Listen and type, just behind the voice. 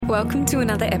Welcome to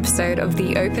another episode of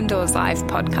the Open Doors Live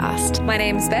podcast. My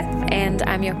name's Beth and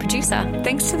I'm your producer.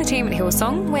 Thanks to the team at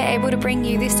Hillsong, we're able to bring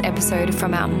you this episode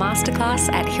from our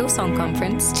masterclass at Hillsong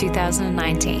Conference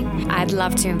 2019. I'd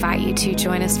love to invite you to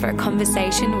join us for a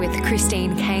conversation with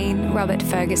Christine Caine, Robert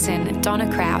Ferguson,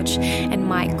 Donna Crouch and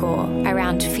Mike Gore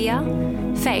around fear,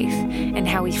 faith and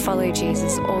how we follow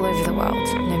Jesus all over the world,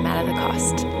 no matter the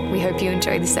cost. We hope you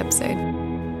enjoy this episode.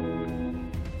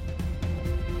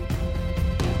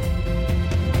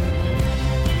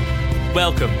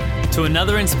 Welcome to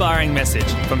another inspiring message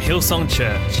from Hillsong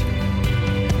Church.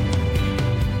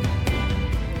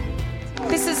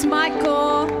 This is Mike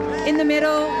Gore in the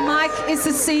middle. Mike is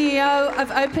the CEO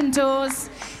of Open Doors,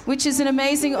 which is an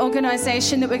amazing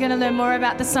organisation that we're going to learn more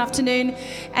about this afternoon.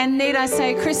 And need I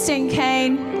say, Christine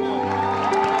Caine,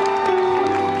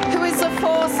 who is the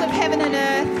force of heaven and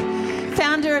earth,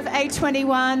 founder of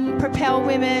A21, Propel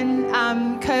Women,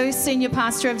 co-senior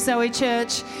pastor of Zoe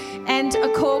Church, and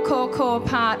a core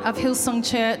part of Hillsong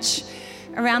Church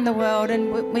around the world.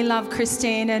 And we love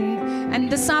Christine. And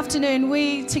this afternoon,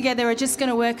 we together are just going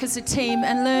to work as a team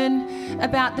and learn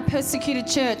about the persecuted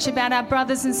church, about our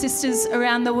brothers and sisters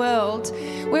around the world.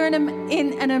 We're in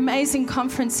an amazing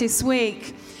conference this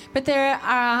week, but there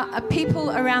are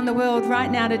people around the world right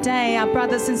now today, our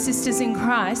brothers and sisters in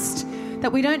Christ,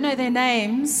 that we don't know their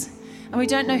names and we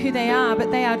don't know who they are, but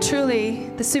they are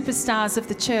truly the superstars of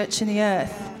the church and the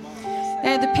earth.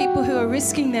 They're the people who are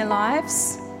risking their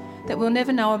lives that we'll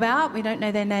never know about. We don't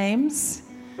know their names.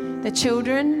 Their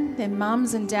children, their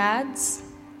mums and dads,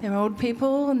 they're old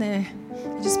people, and they're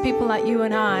just people like you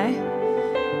and I.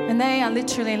 And they are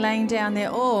literally laying down their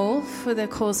all for the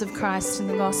cause of Christ and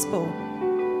the gospel.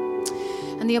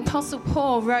 And the Apostle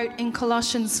Paul wrote in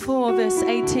Colossians 4, verse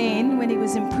 18, when he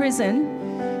was in prison.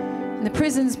 And the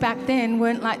prisons back then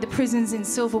weren't like the prisons in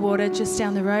Silverwater just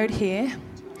down the road here,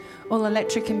 all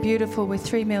electric and beautiful with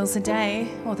 3 meals a day,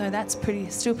 although that's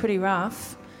still pretty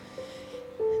rough.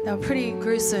 They were pretty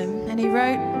gruesome. And he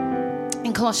wrote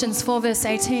in Colossians 4 verse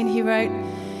 18, he wrote,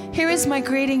 "Here is my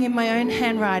greeting in my own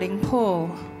handwriting,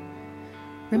 Paul.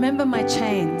 Remember my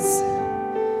chains.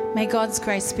 May God's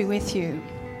grace be with you."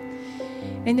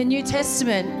 In the New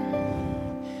Testament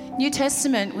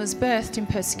was birthed in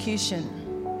persecution.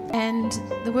 And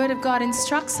the Word of God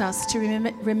instructs us to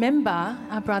remember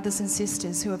our brothers and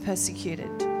sisters who are persecuted.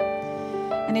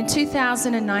 And in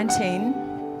 2019,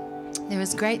 there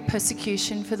was great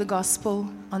persecution for the gospel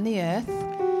on the earth.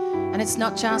 And it's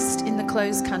not just in the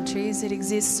closed countries, it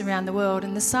exists around the world.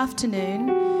 And this afternoon,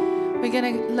 we're going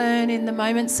to learn in the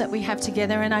moments that we have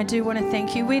together. And we do want to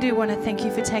thank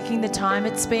you for taking the time.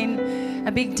 It's been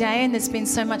a big day and there's been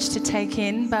so much to take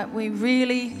in, but we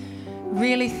really,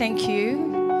 really thank you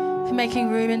for making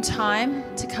room and time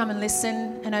to come and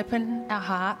listen and open our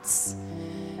hearts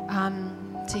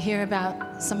to hear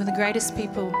about some of the greatest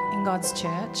people in God's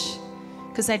church,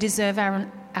 because they deserve our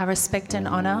respect and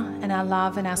honour and our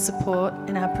love and our support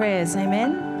and our prayers.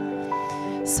 Amen.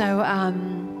 So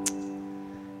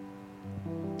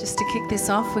just to kick this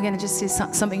off, we're going to just see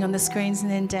something on the screens, and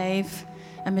then Dave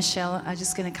and Michelle are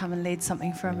just going to come and lead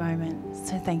something for a moment.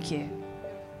 So thank you.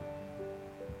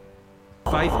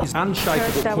 Faith is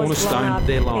unshakable cornerstone of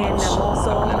their lives. It's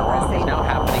now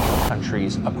happening in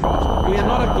countries across. We are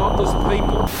not a godless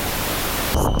people.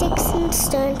 Sticks and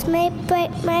stones may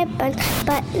break my bones,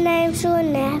 but names will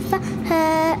never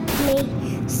hurt me.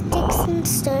 Sticks and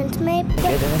stones may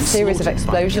break. In a series of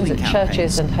explosions at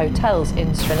churches and hotels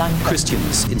in Sri Lanka.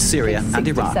 Christians in Syria and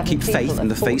Iraq keep faith in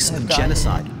the face of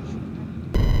genocide.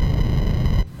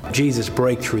 Jesus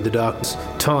break through the darkness.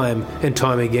 Time and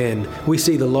time again, we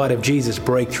see the light of Jesus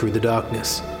break through the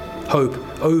darkness. Hope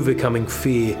overcoming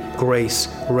fear, grace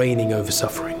reigning over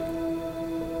suffering.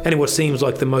 And in what seems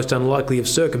like the most unlikely of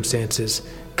circumstances,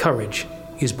 courage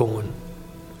is born.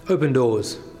 Open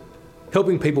Doors,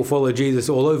 helping people follow Jesus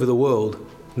all over the world,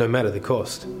 no matter the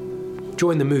cost.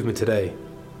 Join the movement today.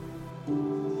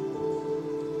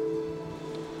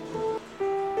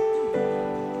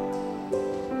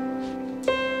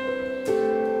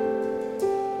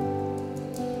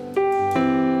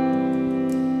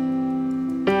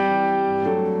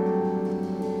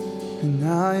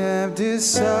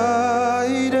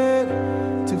 Decided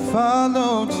to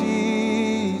follow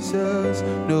Jesus,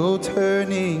 no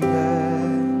turning back,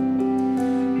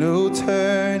 no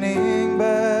turning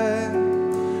back.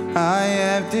 I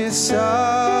have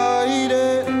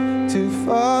decided to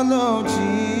follow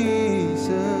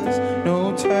Jesus,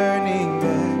 no turning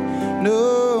back,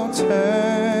 no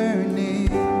turning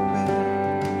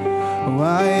back. Oh,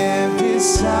 I have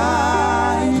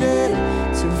decided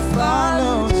to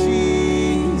follow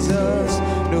Jesus,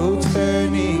 no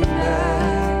turning back.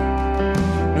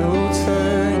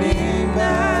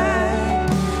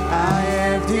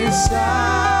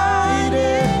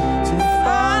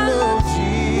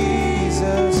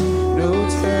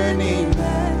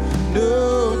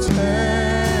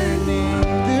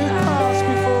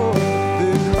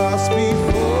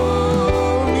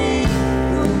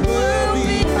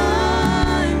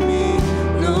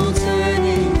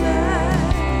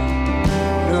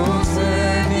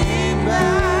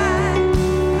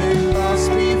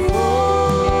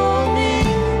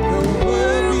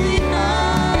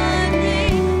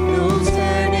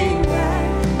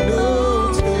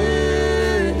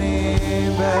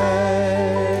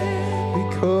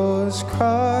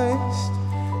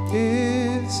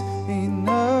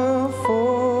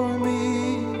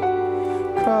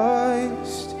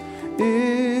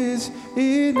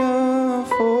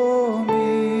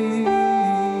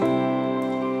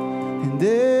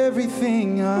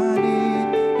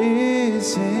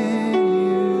 is in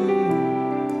you.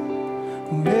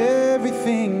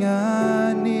 Everything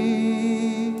I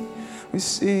need, we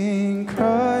sing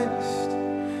Christ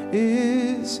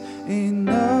is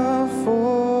enough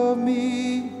for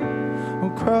me.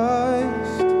 Oh,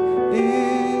 Christ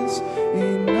is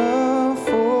enough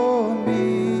for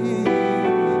me.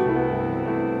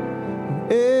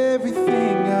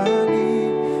 Everything I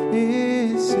need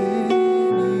is in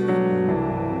you.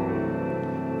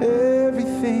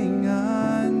 Everything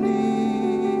I need.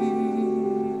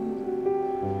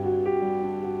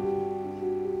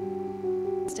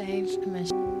 Dave and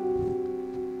Michelle.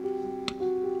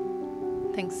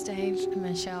 Thanks, Dave and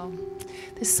Michelle.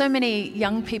 There's so many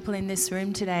young people in this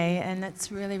room today, and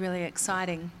that's really, really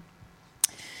exciting.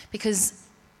 Because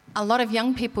a lot of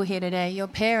young people here today, your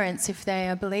parents, if they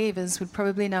are believers, would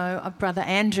probably know of Brother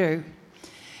Andrew.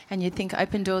 And you'd think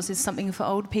Open Doors is something for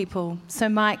old people. So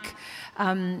Mike,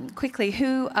 quickly,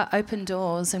 who are Open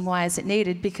Doors and why is it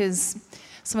needed? Because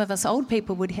some of us old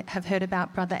people would have heard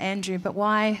about Brother Andrew, but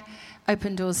why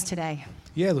Open Doors today?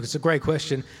 Yeah, look, it's a great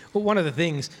question. Well, one of the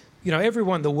things,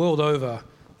 everyone the world over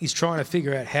is trying to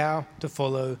figure out how to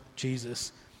follow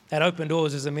Jesus. At Open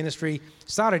Doors is a ministry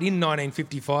started in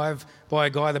 1955 by a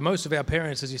guy that most of our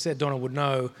parents, as you said, Donna, would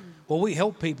know. Well, we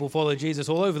help people follow Jesus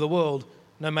all over the world,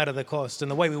 no matter the cost.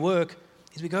 And the way we work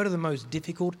is we go to the most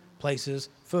difficult places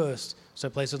first. So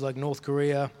places like North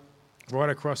Korea,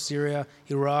 right across Syria,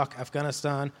 Iraq,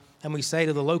 Afghanistan, and we say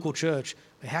to the local church,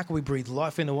 how can we breathe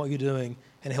life into what you're doing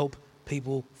and help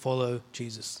people follow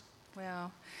Jesus?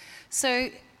 Wow.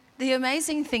 So the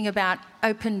amazing thing about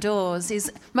Open Doors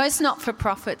is most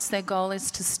not-for-profits, their goal is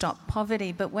to stop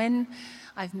poverty. But when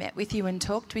I've met with you and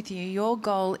talked with you, your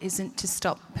goal isn't to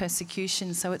stop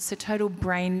persecution. So it's a total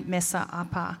brain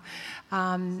messer-upper.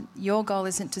 Your goal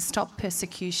isn't to stop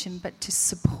persecution, but to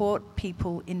support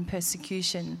people in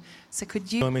persecution. So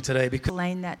could you join me today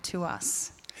explain that to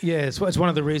us? Yeah, it's one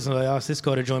of the reasons I asked this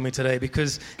guy to join me today,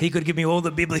 because he could give me all the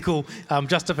biblical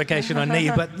justification I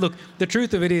need. But look, the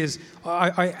truth of it is,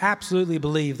 I absolutely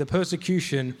believe that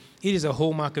persecution, it is a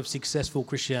hallmark of successful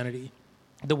Christianity.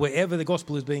 That wherever the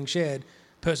gospel is being shared,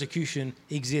 persecution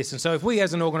exists. And so if we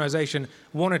as an organisation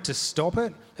wanted to stop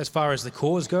it, as far as the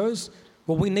cause goes,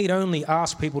 well, we need only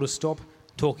ask people to stop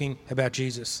talking about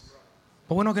Jesus.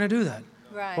 But we're not going to do that.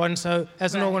 Right. And so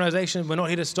as an organisation, we're not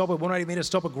here to stop it. We're not even here to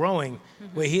stop it growing.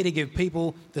 Mm-hmm. We're here to give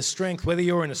people the strength, whether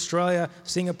you're in Australia,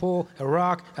 Singapore,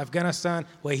 Iraq, Afghanistan,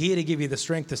 we're here to give you the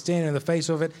strength to stand in the face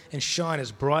of it and shine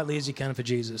as brightly as you can for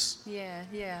Jesus.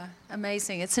 Yeah.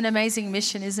 Amazing. It's an amazing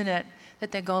mission, isn't it?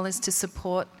 That their goal is to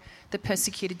support the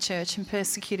persecuted church and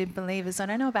persecuted believers. I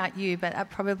don't know about you, but that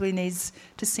probably needs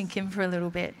to sink in for a little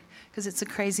bit, because it's a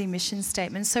crazy mission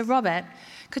statement. So, Robert,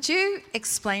 could you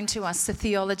explain to us the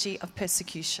theology of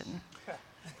persecution?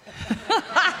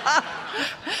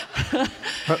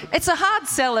 It's a hard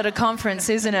sell at a conference,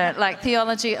 isn't it? Like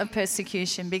theology of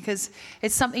persecution, because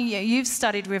it's something you've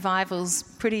studied revivals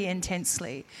pretty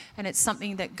intensely, and it's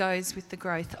something that goes with the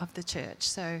growth of the church.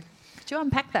 So could you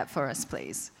unpack that for us,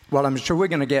 please? Well, I'm sure we're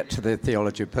going to get to the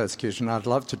theology of persecution. I'd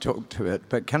love to talk to it,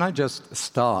 but can I just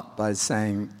start by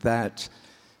saying that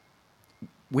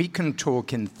we can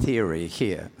talk in theory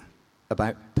here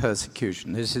about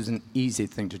persecution. This is an easy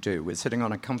thing to do. We're sitting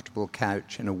on a comfortable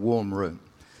couch in a warm room.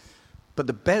 But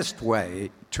the best way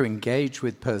to engage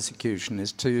with persecution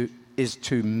is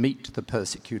to meet the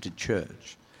persecuted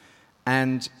church.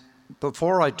 And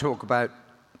before I talk about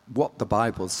what the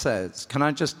Bible says, can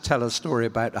I just tell a story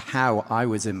about how I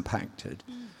was impacted?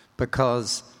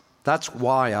 Because that's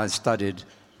why I studied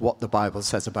what the Bible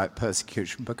says about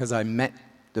persecution, because I met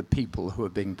the people who are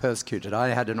being persecuted. I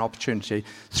had an opportunity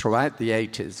throughout the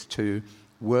 80s to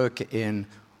work in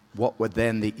what were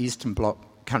then the Eastern Bloc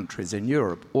countries in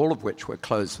Europe, all of which were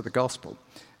closed for the gospel.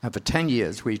 And for 10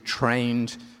 years, we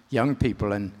trained young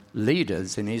people and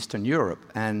leaders in Eastern Europe.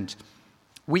 And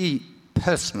we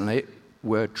personally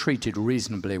were treated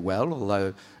reasonably well,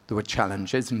 although there were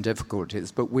challenges and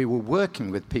difficulties. But we were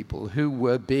working with people who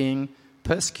were being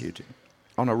persecuted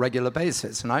on a regular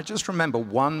basis. And I just remember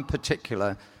one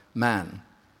particular man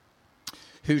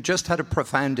who just had a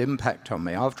profound impact on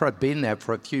me. After I'd been there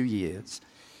for a few years,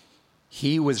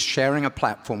 he was sharing a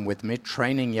platform with me,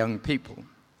 training young people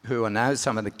who are now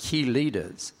some of the key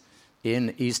leaders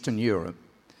in Eastern Europe.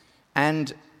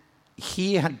 And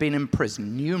he had been in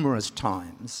prison numerous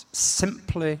times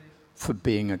simply for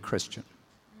being a Christian.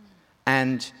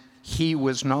 And he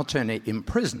was not only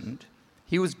imprisoned,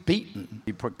 he was beaten,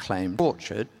 he proclaimed,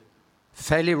 tortured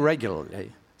fairly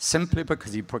regularly, simply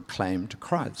because he proclaimed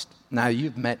Christ. Now,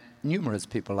 you've met numerous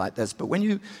people like this, but when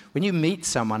you meet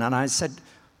someone, and I said,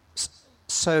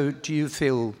 So do you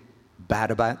feel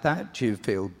bad about that? Do you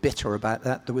feel bitter about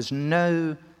that? There was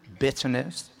no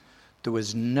bitterness. There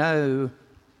was no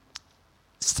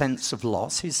sense of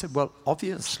loss. He said, well,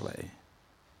 obviously,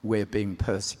 we're being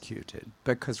persecuted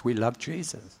because we love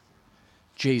Jesus.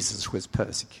 Jesus was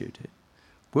persecuted.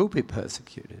 We'll be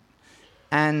persecuted.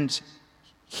 And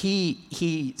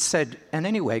he said, and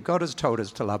anyway, God has told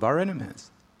us to love our enemies.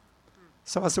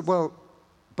 So I said, well,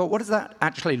 but what does that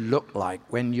actually look like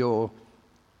when your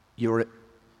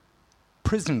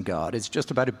prison guard is just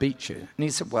about to beat you? And he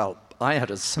said, well, I had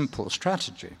a simple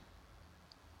strategy.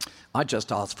 I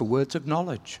just asked for words of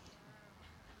knowledge.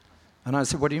 And I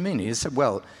said, what do you mean? He said,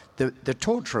 well, the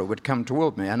torturer would come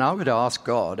toward me and I would ask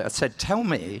God, I said, tell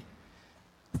me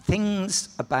things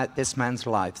about this man's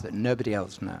life that nobody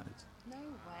else knows. No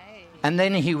way. And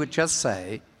then he would just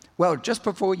say, well, just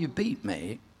before you beat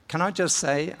me, can I just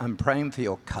say I'm praying for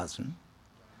your cousin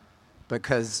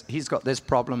because he's got this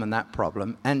problem and that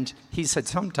problem. And he said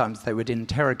sometimes they would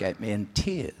interrogate me in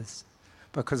tears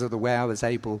because of the way I was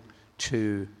able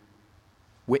to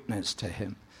witness to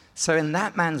him. So in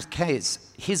that man's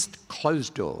case, his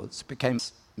closed doors became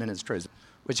ministries,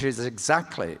 which is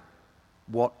exactly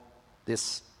what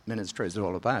this ministry is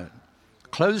all about.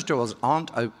 Closed doors aren't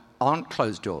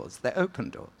closed doors, they're open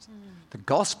doors. The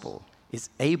gospel is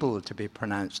able to be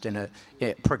proclaimed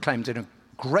in a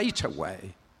greater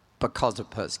way because of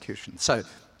persecution. So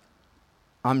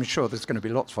I'm sure there's going to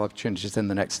be lots of opportunities in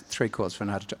the next 3 quarters for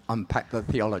now to unpack the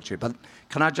theology. But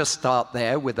can I just start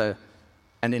there with an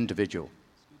individual?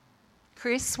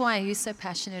 Chris, why are you so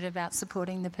passionate about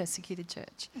supporting the persecuted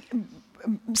church?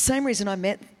 Same reason I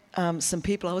met some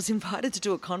people. I was invited to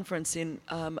do a conference in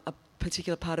a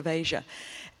particular part of Asia,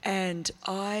 and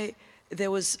there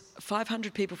was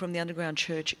 500 people from the underground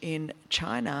church in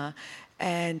China,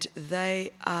 and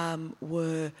they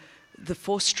were the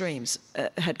 4 streams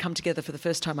had come together for the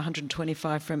first time,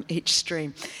 125 from each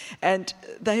stream. And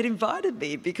they had invited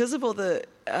me because of all the,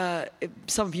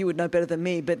 some of you would know better than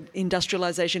me, but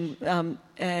industrialization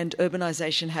and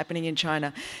urbanization happening in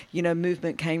China. You know,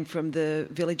 movement came from the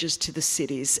villages to the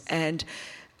cities. And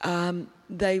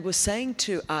they were saying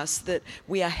to us that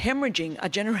we are hemorrhaging a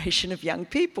generation of young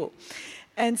people.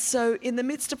 And so in the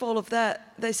midst of all of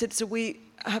that, they said, so we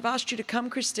have asked you to come,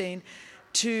 Christine,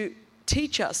 to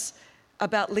teach us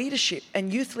about leadership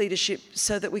and youth leadership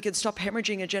so that we can stop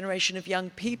hemorrhaging a generation of young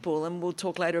people. And we'll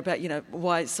talk later about, you know,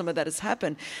 why some of that has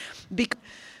happened.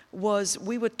 Because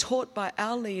we were taught by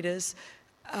our leaders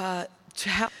to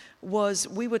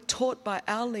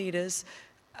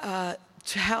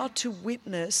how to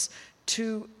witness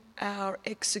to our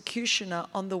executioner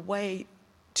on the way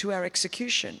to our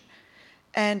execution.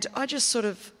 And I just sort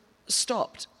of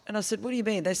stopped. And I said, what do you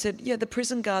mean? They said, yeah, the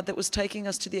prison guard that was taking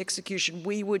us to the execution,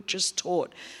 we were just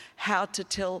taught how to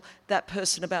tell that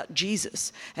person about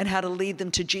Jesus and how to lead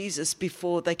them to Jesus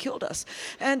before they killed us.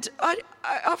 And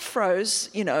I froze,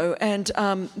 you know, and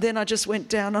then I just went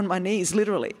down on my knees,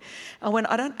 literally. I went,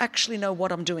 I don't actually know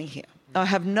what I'm doing here. I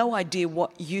have no idea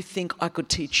what you think I could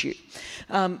teach you.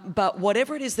 But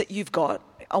whatever it is that you've got,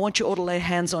 I want you all to lay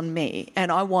hands on me, and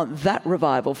I want that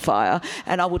revival fire,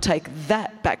 and I will take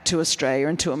that back to Australia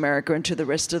and to America and to the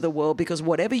rest of the world, because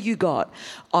whatever you got,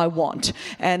 I want.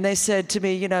 And they said to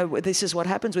me, you know, this is what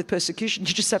happens with persecution.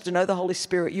 You just have to know the Holy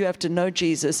Spirit. You have to know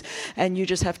Jesus, and you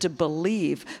just have to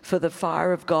believe for the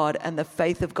fire of God and the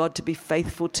faith of God to be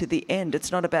faithful to the end.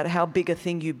 It's not about how big a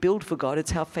thing you build for God.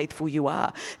 It's how faithful you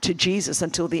are to Jesus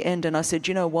until the end. And I said,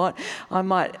 you know what? I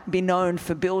might be known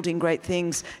for building great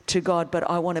things to God, but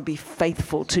I want to be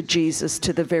faithful to Jesus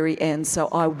to the very end. So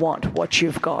I want what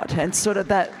you've got. And sort of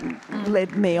that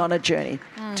led me on a journey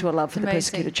to a love for the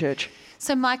persecuted church.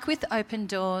 So Mike, with Open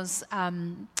Doors,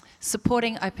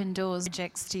 supporting Open Doors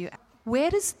projects,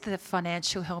 where does the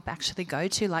financial help actually go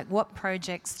to? Like, what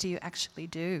projects do you actually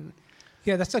do?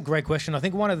 Yeah, that's a great question. I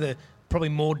think one of the probably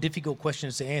more difficult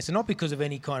questions to answer, not because of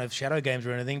any kind of shadow games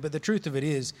or anything, but the truth of it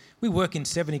is we work in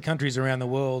 70 countries around the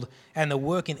world, and the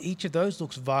work in each of those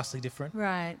looks vastly different.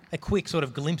 Right. A quick sort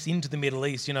of glimpse into the Middle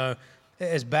East, you know,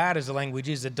 as bad as the language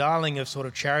is, the darling of sort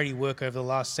of charity work over the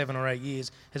last 7 or 8 years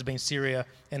has been Syria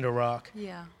and Iraq.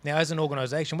 Yeah. Now, as an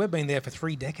organisation, we've been there for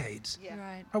 3 decades. Yeah.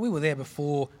 Right. We were there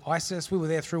before ISIS, we were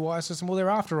there through ISIS, and we were there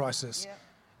after ISIS. Yeah.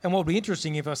 And what would be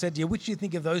interesting if I said to you, which do you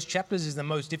think of those chapters is the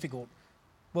most difficult?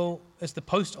 Well, it's the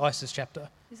post-ISIS chapter.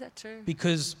 Is that true?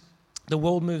 Because the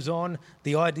world moves on,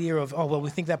 the idea of, oh, well, we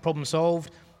think that problem's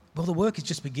solved. Well, the work is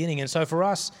just beginning. And so for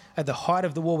us, at the height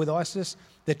of the war with ISIS,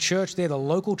 the church there, the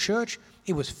local church,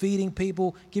 it was feeding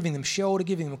people, giving them shelter,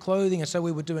 giving them clothing. And so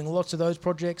we were doing lots of those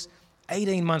projects.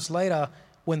 18 months later,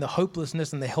 when the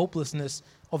hopelessness and the helplessness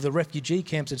of the refugee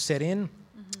camps had set in.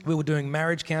 We were doing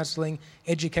marriage counselling,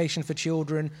 education for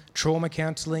children, trauma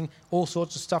counselling, all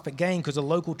sorts of stuff again, because the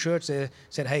local church there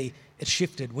said, hey, it's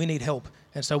shifted, we need help.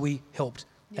 And so we helped.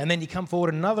 Yeah. And then you come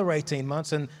forward another 18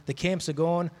 months and the camps are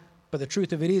gone. But the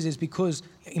truth of it is because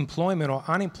employment or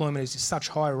unemployment is at such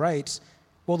high rates,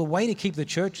 well, the way to keep the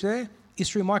church there is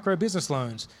through micro-business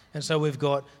loans. And so we've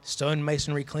got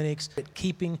stonemasonry clinics,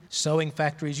 keeping sewing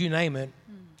factories, you name it,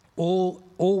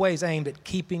 always aimed at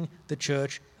keeping the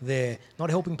church there, not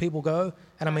helping people go.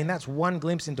 And I mean, that's one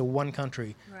glimpse into one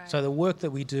country. Right. So the work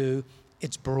that we do,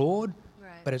 it's broad,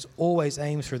 but it's always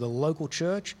aimed through the local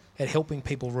church at helping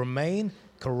people remain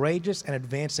courageous and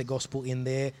advance the gospel in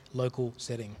their local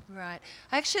setting. Right.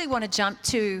 I actually want to jump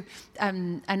to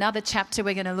another chapter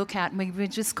we're going to look at, and we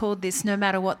just called this No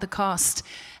Matter What the Cost.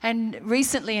 And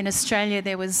recently in Australia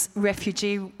there was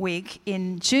Refugee Week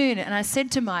in June, and I said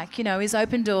to Mike, is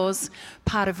Open Doors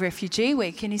part of Refugee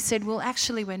Week? And he said, well,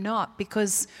 actually we're not,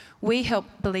 because we help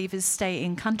believers stay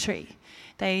in country.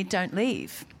 They don't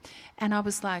leave. And I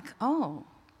was like, oh.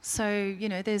 So,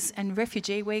 and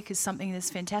Refugee Week is something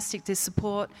that's fantastic to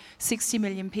support 60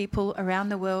 million people around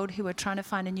the world who are trying to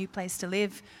find a new place to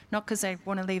live, not because they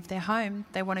want to leave their home,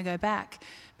 they want to go back.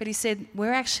 But he said,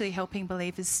 we're actually helping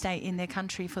believers stay in their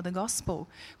country for the gospel,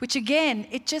 which again,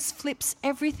 it just flips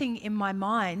everything in my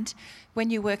mind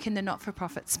when you work in the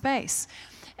not-for-profit space.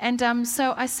 And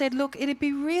so I said, look, it'd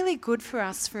be really good for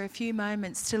us for a few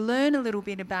moments to learn a little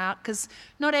bit about, because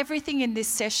not everything in this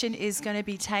session is going to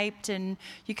be taped and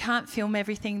you can't film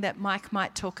everything that Mike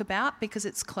might talk about because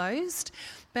it's closed.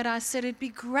 But I said it'd be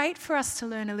great for us to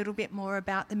learn a little bit more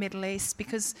about the Middle East,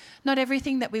 because not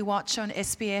everything that we watch on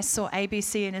SBS or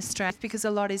ABC in Australia, because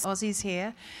a lot is Aussies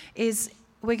here, is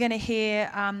we're going to hear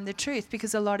the truth,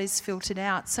 because a lot is filtered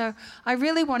out. So I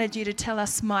really wanted you to tell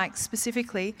us, Mike,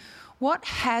 specifically, what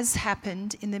has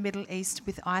happened in the Middle East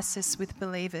with ISIS, with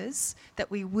believers,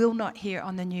 that we will not hear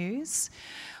on the news?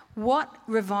 What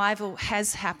revival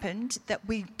has happened that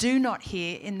we do not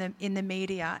hear in the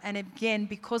media? And again,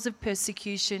 because of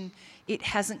persecution, it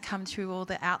hasn't come through all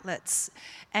the outlets.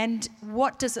 And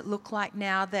what does it look like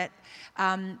now that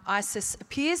ISIS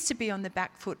appears to be on the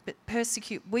back foot, but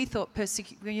we thought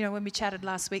when we chatted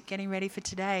last week getting ready for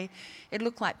today, it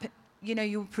looked like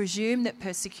you presume that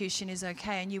persecution is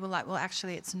okay, and you were like, well,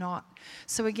 actually it's not.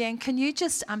 So again, can you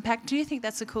just unpack, do you think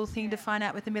that's a cool thing to find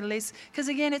out with the Middle East? Because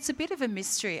again, it's a bit of a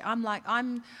mystery. I've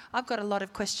got a lot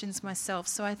of questions myself,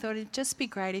 so I thought it'd just be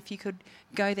great if you could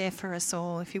go there for us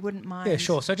all, if you wouldn't mind. Yeah,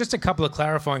 sure. So just a couple of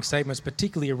clarifying statements,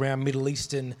 particularly around Middle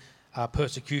Eastern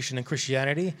persecution and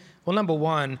Christianity. Well, number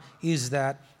one is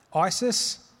that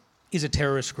ISIS is a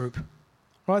terrorist group,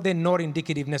 right? They're not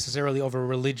indicative necessarily of a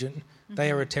religion. They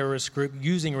are a terrorist group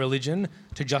using religion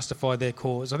to justify their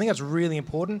cause. I think that's really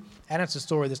important, and it's a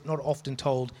story that's not often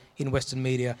told in Western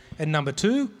media. And number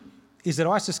two is that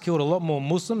ISIS killed a lot more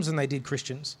Muslims than they did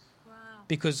Christians. Wow.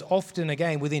 Because often,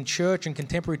 again, within church and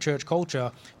contemporary church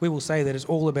culture, we will say that it's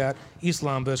all about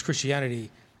Islam versus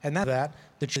Christianity, and that's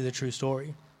the true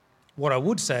story. What I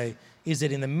would say is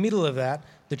that in the middle of that,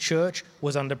 the church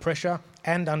was under pressure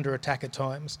and under attack at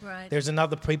times. Right. There's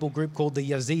another people group called the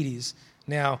Yazidis.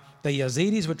 Now, the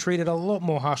Yazidis were treated a lot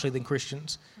more harshly than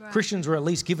Christians. Right. Christians were at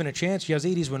least given a chance,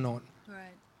 Yazidis were not. Right.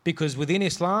 Because within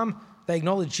Islam, they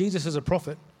acknowledge Jesus as a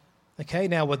prophet. Okay,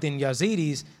 now within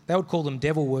Yazidis, they would call them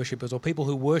devil worshippers, or people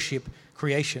who worship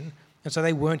creation. And so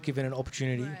they weren't given an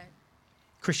opportunity. Right.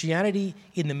 Christianity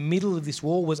in the middle of this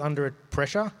war was under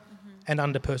pressure and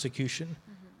under persecution.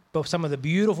 But some of the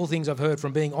beautiful things I've heard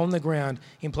from being on the ground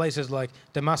in places like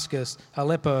Damascus,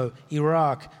 Aleppo,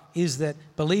 Iraq, is that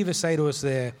believers say to us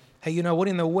there, hey, you know what,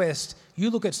 in the West, you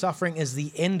look at suffering as the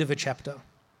end of a chapter.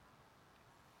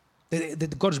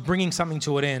 That God is bringing something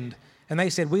to an end. And they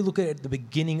said, we look at it at the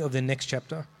beginning of the next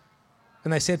chapter.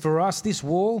 And they said, for us, this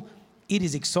war, it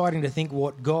is exciting to think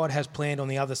what God has planned on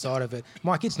the other side of it.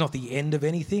 Mike, it's not the end of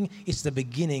anything. It's the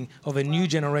beginning of a new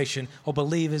generation of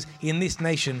believers in this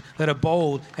nation that are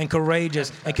bold and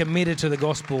courageous and committed to the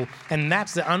gospel. And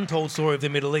that's the untold story of the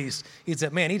Middle East. It's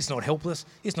that, man, it's not helpless.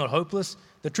 It's not hopeless.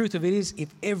 The truth of it is,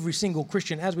 if every single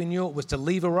Christian, as we knew it, was to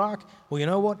leave Iraq, well, you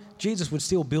know what? Jesus would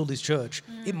still build his church.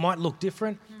 It might look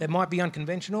different. It might be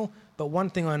unconventional. But one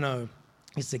thing I know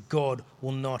is that God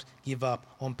will not give up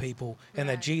on people, and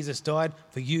that Jesus died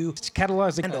for you to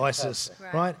catalyze the ISIS,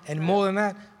 right? And more than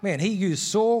that, man, he used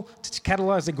Saul to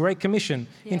catalyze the Great Commission.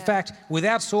 Yeah. In fact,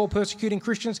 without Saul persecuting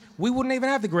Christians, we wouldn't even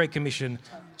have the Great Commission.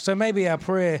 So maybe our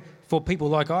prayer for people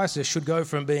like ISIS should go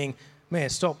from being, man,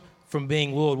 stop from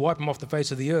being, Lord, wipe them off the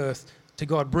face of the earth, to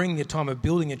God, bring the time of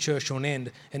building a church to an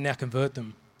end and now convert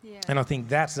them. Yeah. And I think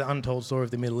that's the untold story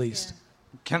of the Middle East.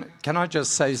 Yeah. Can I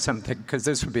just say something? Because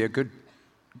this would be a good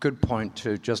point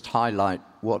to just highlight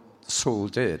what Saul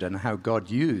did and how God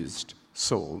used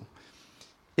Saul.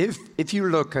 If you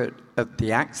look at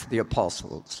the Acts of the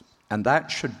Apostles, and that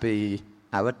should be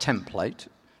our template,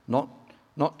 not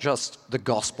just the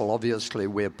gospel, obviously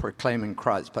we're proclaiming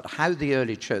Christ, but how the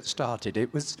early church started.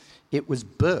 It was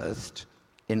birthed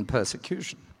in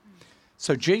persecution.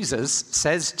 So Jesus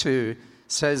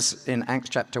says in Acts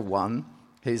chapter 1,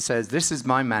 he says, this is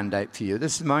my mandate for you,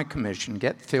 this is my commission,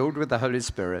 get filled with the Holy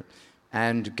Spirit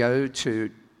and go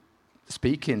to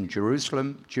speak in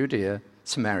Jerusalem, Judea,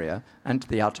 Samaria, and to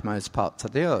the uttermost parts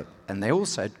of the earth. And they all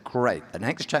said, great. The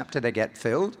next chapter they get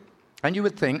filled, and you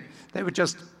would think they would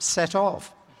just set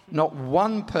off. Not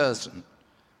one person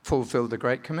fulfilled the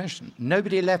Great Commission.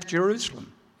 Nobody left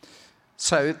Jerusalem.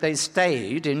 So they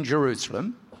stayed in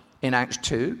Jerusalem in Acts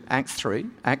 2, Acts 3,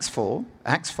 Acts 4,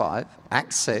 Acts 5,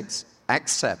 Acts 6,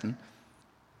 Acts 7,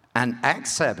 and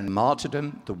Acts 7,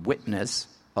 martyrdom, the witness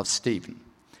of Stephen.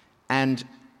 And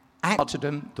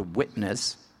martyrdom, the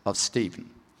witness of Stephen.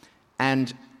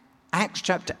 And Acts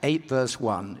chapter 8, verse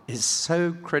 1 is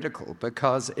so critical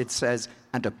because it says,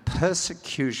 and a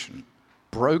persecution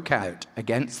broke out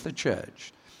against the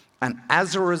church. And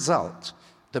as a result,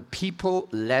 the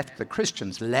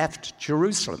Christians left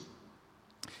Jerusalem.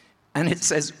 And it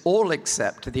says all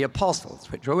except the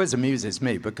apostles, which always amuses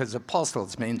me because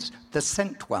apostles means the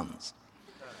sent ones.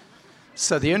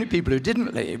 So the only people who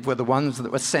didn't leave were the ones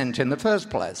that were sent in the first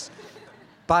place.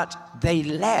 But they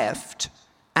left,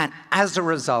 and as a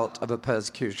result of a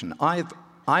persecution.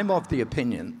 I'm of the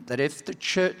opinion that if the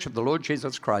Church of the Lord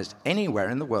Jesus Christ anywhere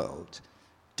in the world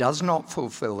does not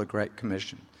fulfill the Great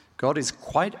Commission, God is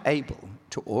quite able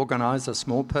to organize a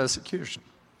small persecution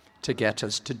to get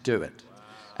us to do it.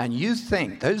 And you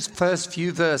think those first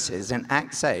few verses in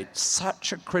Acts 8,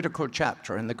 such a critical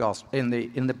chapter in the gospel, in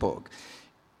the book,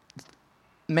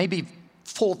 maybe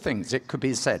 4 things it could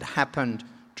be said happened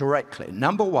directly.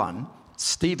 Number 1,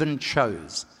 Stephen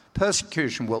chose.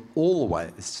 Persecution will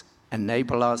always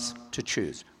enable us to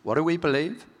choose. What do we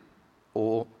believe,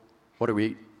 or what do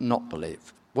we not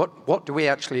believe? What do we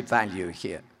actually value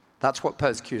here? That's what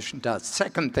persecution does.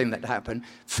 Second thing that happened,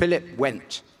 Philip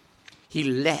went. He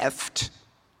left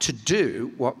to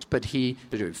do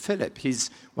Philip,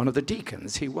 he's one of the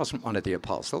deacons. He wasn't one of the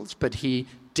apostles, but he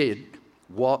did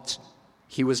what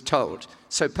he was told.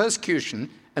 So persecution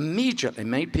immediately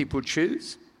made people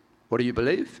choose. What do you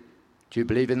believe? Do you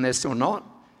believe in this or not?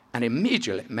 And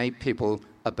immediately made people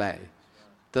obey.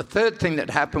 The third thing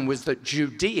that happened was that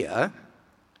Judea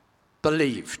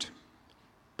believed,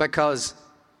 because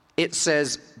it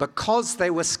says, because they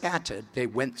were scattered, they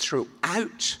went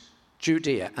throughout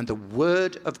Judea, and the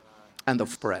word of and the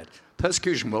spread.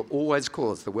 Persecution will always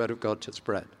cause the word of God to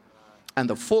spread. And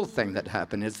the fourth thing that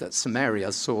happened is that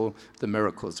Samaria saw the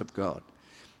miracles of God.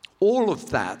 All of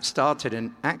that started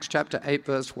in Acts chapter 8,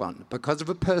 verse 1. Because of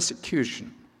a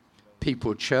persecution,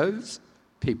 people chose,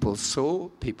 people saw,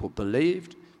 people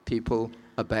believed, people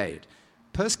obeyed.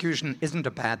 Persecution isn't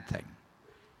a bad thing.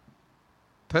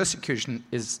 Persecution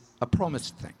is a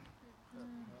promised thing.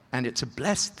 And it's a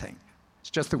blessed thing. It's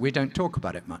just that we don't talk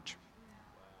about it much.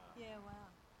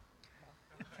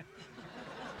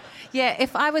 Yeah,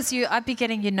 if I was you, I'd be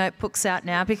getting your notebooks out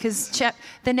now, because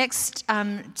the next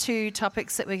 2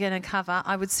 topics that we're going to cover,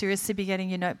 I would seriously be getting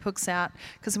your notebooks out,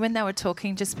 because when they were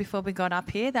talking just before we got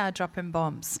up here, they were dropping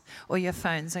bombs, or your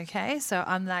phones, okay? So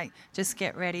I'm like, just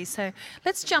get ready. So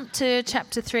let's jump to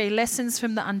chapter 3, Lessons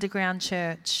from the Underground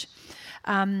Church.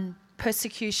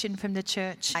 Persecution from the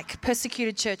church. Mike,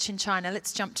 persecuted church in China.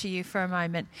 Let's jump to you for a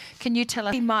moment. Can you tell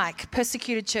us, Mike,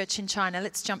 persecuted church in China.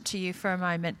 Let's jump to you for a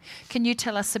moment. Can you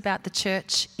tell us about the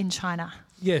church in China?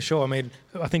 Yeah, sure. I mean,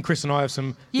 I think Chris and I have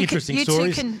some interesting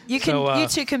stories. You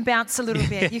two can bounce a little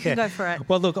bit. You can go for it.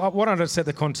 Well, look, I wanted to set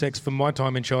the context for my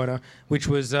time in China, which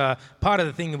was part of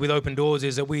the thing with Open Doors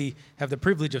is that we have the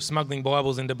privilege of smuggling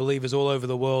Bibles into believers all over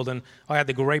the world, and I had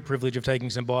the great privilege of taking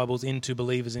some Bibles into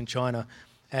believers in China.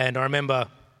 And I remember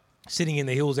sitting in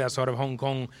the hills outside of Hong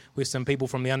Kong with some people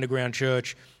from the underground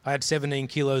church. I had 17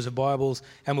 kilos of Bibles,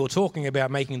 and we were talking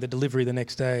about making the delivery the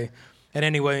next day. And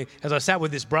anyway, as I sat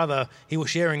with this brother, he was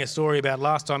sharing a story about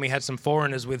last time he had some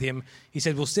foreigners with him. He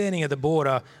said, we're standing at the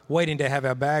border waiting to have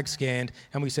our bags scanned,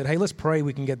 and we said, hey, let's pray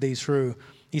we can get these through.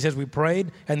 He says, we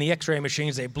prayed, and the x-ray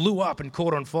machines, they blew up and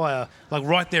caught on fire, like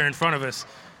right there in front of us.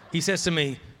 He says to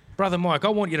me, Brother Mike, I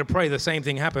want you to pray the same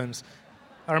thing happens.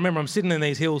 I remember I'm sitting in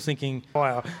these hills thinking,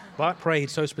 fire, but prayed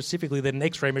so specifically that an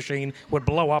x-ray machine would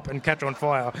blow up and catch on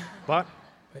fire. But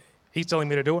He's telling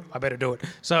me to do it, I better do it.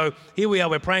 So here we are,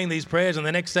 we're praying these prayers, and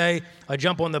the next day I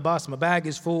jump on the bus, my bag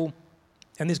is full,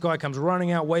 and this guy comes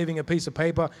running out waving a piece of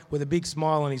paper with a big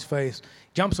smile on his face.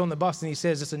 Jumps on the bus and he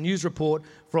says, it's a news report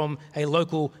from a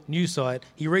local news site.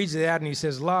 He reads it out and he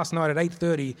says, last night at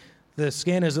 8:30, the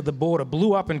scanners at the border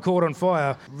blew up and caught on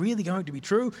fire. Really going to be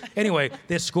true? Anyway,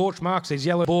 there's scorch marks, there's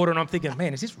yellow border, and I'm thinking,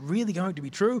 man, is this really going to be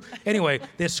true? Anyway,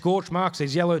 there's scorch marks,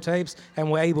 there's yellow tapes,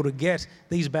 and we're able to get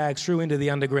these bags through into the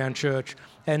underground church.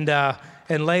 And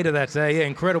later that day, yeah,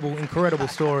 incredible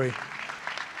story.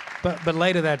 But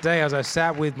later that day, as I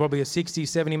sat with probably a 60,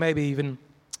 70, maybe even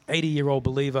 80-year-old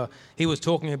believer, he was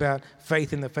talking about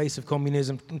faith in the face of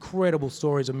communism, incredible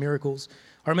stories of miracles.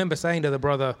 I remember saying to the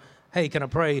brother, hey, can I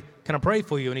pray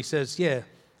for you? And he says, yeah,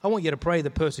 I want you to pray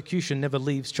that persecution never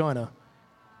leaves China.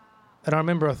 And I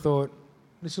remember I thought,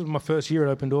 this was my first year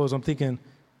at Open Doors, I'm thinking,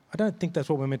 I don't think that's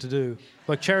what we're meant to do.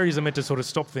 Like charities are meant to sort of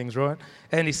stop things, right?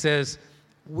 And he says,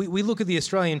 we look at the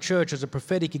Australian church as a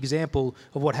prophetic example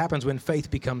of what happens when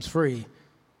faith becomes free.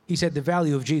 He said, the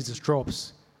value of Jesus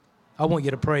drops. I want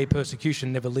you to pray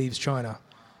persecution never leaves China.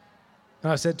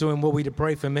 And I said to him, well, will you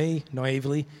pray for me,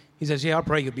 naively? He says, yeah, I'll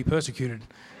pray you'll be persecuted.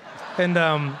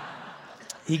 And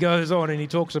he goes on and he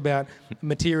talks about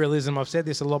materialism. I've said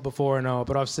this a lot before, I know,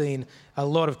 but I've seen a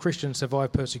lot of Christians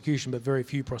survive persecution, but very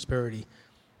few prosperity.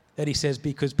 And he says,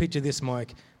 because picture this,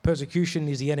 Mike, persecution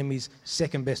is the enemy's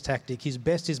second best tactic. His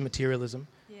best is materialism.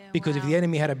 Because if the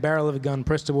enemy had a barrel of a gun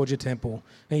pressed towards your temple,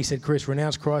 and he said, Chris,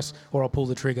 renounce Christ or I'll pull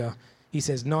the trigger. He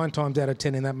says 9 times out of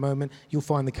 10 in that moment, you'll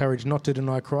find the courage not to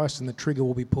deny Christ and the trigger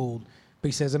will be pulled. But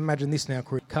he says, imagine this now,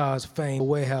 Chris. Cars, fame, a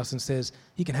warehouse, and says,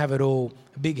 you can have it all.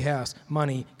 A big house,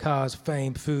 money, cars,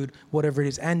 fame, food, whatever it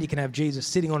is. And you can have Jesus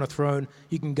sitting on a throne.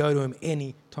 You can go to him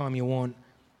any time you want.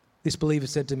 This believer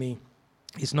said to me,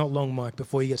 it's not long, Mike,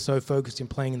 before you get so focused in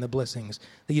playing in the blessings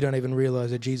that you don't even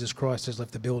realize that Jesus Christ has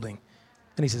left the building.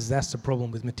 And he says, that's the problem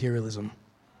with materialism.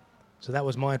 So that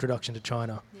was my introduction to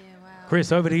China. Yeah, wow.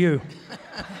 Chris, over to you.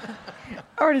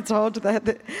 I already told you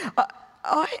that.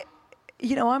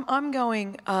 I'm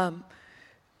going,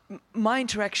 my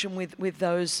interaction with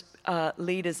those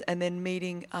leaders and then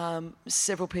meeting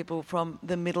several people from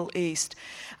the Middle East.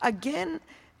 Again,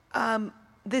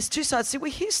 there's two sides. See, we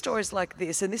hear stories like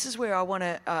this, and this is where I want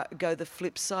to go the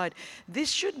flip side. This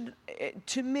should,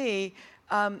 to me,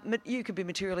 you could be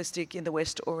materialistic in the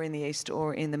West or in the East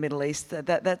or in the Middle East.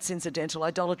 That's incidental.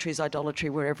 Idolatry is idolatry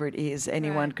wherever it is.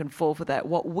 Anyone can fall for that.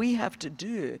 What we have to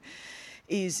do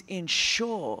is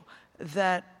ensure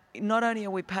that not only are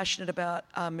we passionate about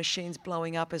machines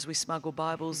blowing up as we smuggle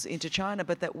Bibles into China,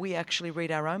 but that we actually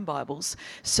read our own Bibles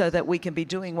so that we can be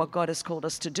doing what God has called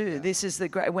us to do. Yeah. This is the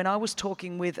great. When I was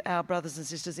talking with our brothers and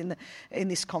sisters in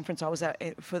this conference I was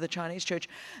at for the Chinese church,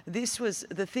 this was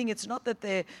the thing. It's not that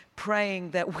they're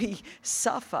praying that we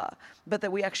suffer, but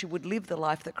that we actually would live the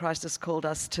life that Christ has called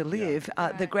us to live.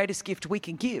 Yeah. The greatest gift we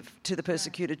can give to the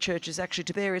persecuted church is actually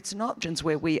to there. It's not just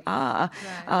where we are,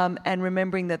 and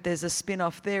remembering that there's a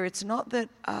spin-off there. It's not that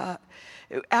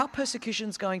our persecution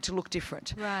is going to look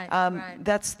different.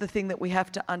 That's the thing that we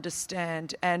have to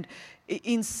understand. And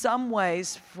in some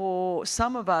ways, for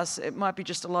some of us, it might be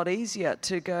just a lot easier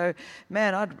to go,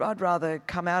 man, I'd rather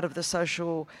come out of the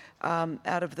social,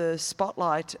 out of the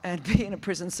spotlight and be in a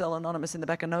prison cell anonymous in the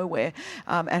back of nowhere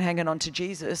and hanging on to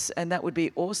Jesus. And that would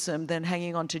be awesome than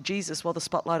hanging on to Jesus while the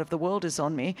spotlight of the world is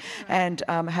on me and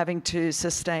having to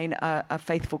sustain a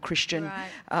faithful Christian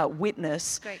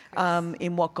witness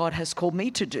in what God has called me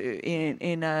to do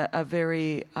in a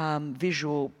very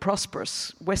visual,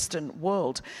 prosperous Western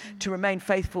world. To remain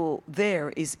faithful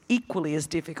there is equally as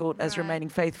difficult as remaining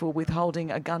faithful with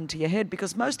holding a gun to your head,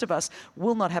 because most of us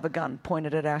will not have a gun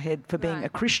pointed at our head for being a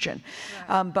Christian,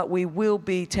 but we will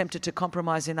be tempted to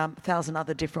compromise in 1,000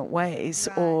 other different ways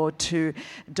or to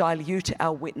dilute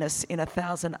our witness in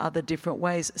 1,000 other different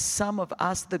ways. Some of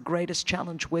us, the greatest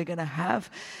challenge we're going to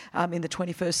have in the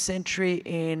 21st century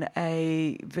in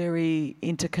a very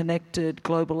interconnected,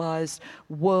 globalized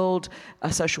world,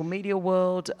 a social media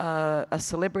world, a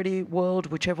celebrity world,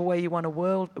 whichever way you want to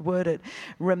word it,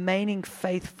 remaining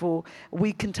faithful.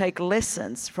 We can take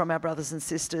lessons from our brothers and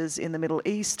sisters in the Middle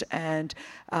East and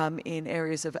in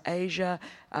areas of Asia,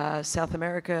 South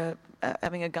America,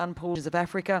 having a gun pulled of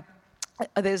Africa.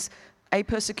 There's a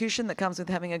persecution that comes with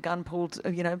having a gun pulled,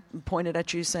 pointed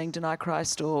at you saying deny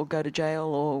Christ or go to jail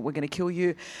or we're going to kill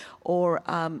you, or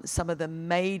some of the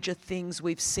major things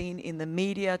we've seen in the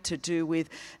media to do with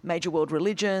major world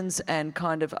religions and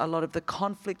kind of a lot of the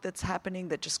conflict that's happening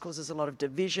that just causes a lot of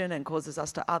division and causes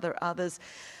us to others.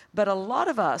 But a lot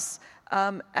of us,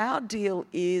 our deal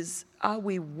is, are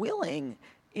we willing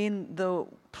in the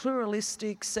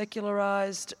pluralistic,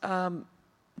 secularized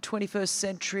 21st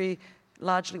century,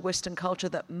 largely Western culture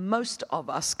that most of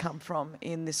us come from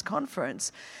in this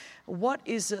conference,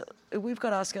 we've got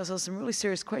to ask ourselves some really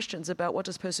serious questions about what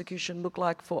does persecution look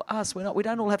like for us. We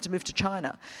don't all have to move to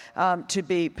China to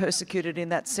be persecuted in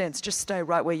that sense. Just stay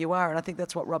right where you are, and I think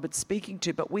that's what Robert's speaking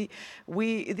to. But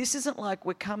this isn't like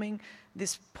we're coming,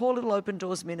 this poor little Open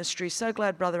Doors ministry. So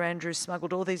glad Brother Andrew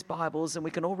smuggled all these Bibles, and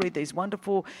we can all read these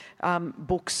wonderful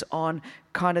books on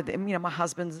kind of, my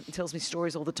husband tells me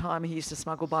stories all the time. He used to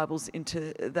smuggle Bibles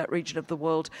into that region of the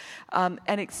world. And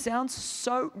it sounds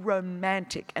so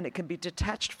romantic, and it can be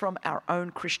detached from our own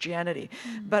Christianity.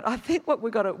 But I think what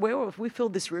we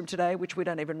filled this room today, which we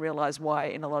don't even realize why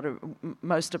in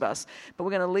most of us, but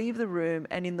we're going to leave the room,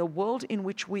 and in the world in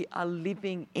which we are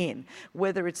living in,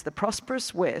 whether it's the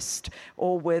prosperous West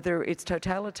or whether it's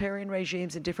totalitarian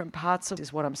regimes in different parts of,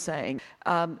 is what I'm saying.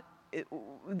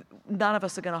 None of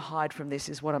us are going to hide from this,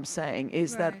 is what I'm saying,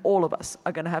 is that all of us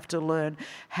are going to have to learn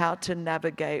how to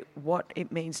navigate what it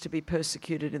means to be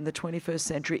persecuted in the 21st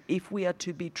century if we are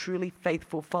to be truly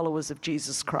faithful followers of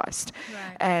Jesus Christ.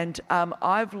 Right. And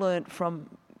I've learned from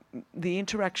the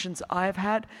interactions I've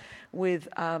had with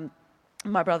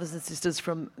my brothers and sisters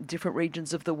from different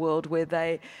regions of the world where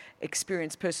they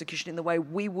experience persecution in the way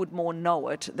we would more know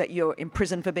it, that you're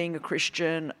imprisoned for being a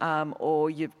Christian,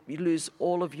 or you lose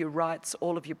all of your rights,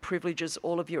 all of your privileges,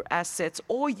 all of your assets,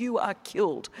 or you are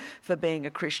killed for being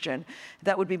a Christian.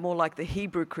 That would be more like the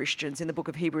Hebrew Christians in the book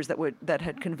of Hebrews that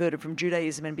had converted from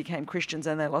Judaism and became Christians,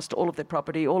 and they lost all of their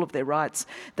property, all of their rights.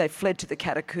 They fled to the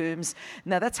catacombs.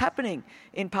 Now that's happening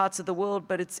in parts of the world,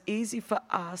 but it's easy for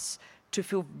us to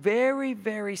feel very,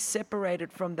 very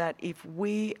separated from that if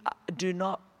we do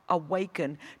not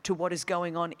awaken to what is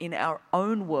going on in our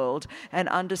own world, and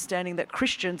understanding that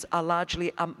Christians are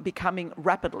largely becoming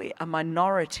rapidly a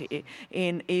minority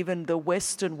in even the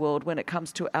Western world when it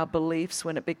comes to our beliefs,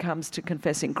 when it comes to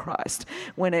confessing Christ,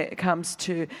 when it comes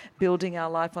to building our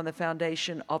life on the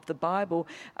foundation of the Bible,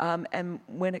 and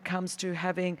when it comes to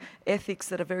having ethics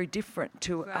that are very different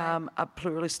to a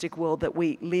pluralistic world that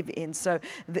we live in. So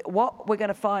what we're going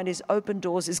to find is Open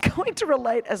Doors is going to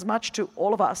relate as much to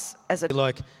all of us as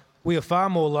we are far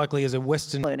more likely as a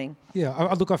Western... learning. Yeah,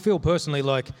 I feel personally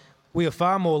like we are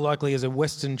far more likely as a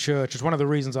Western church. It's one of the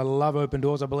reasons I love Open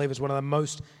Doors. I believe it's one of the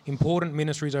most important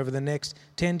ministries over the next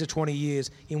 10 to 20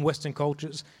 years in Western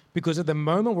cultures, because at the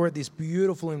moment we're at this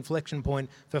beautiful inflection point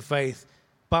for faith,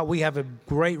 but we have a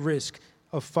great risk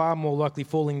of far more likely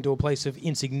falling into a place of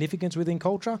insignificance within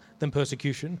culture than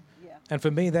persecution. Yeah. And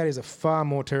for me, that is a far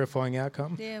more terrifying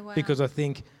outcome, because I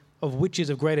think of which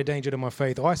is of greater danger to my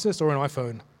faith, ISIS or an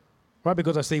iPhone. Right,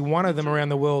 because I see one of them around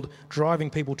the world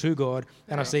driving people to God,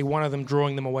 and I see one of them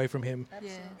drawing them away from Him.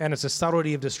 And it's a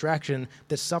subtlety of distraction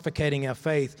that's suffocating our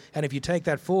faith. And if you take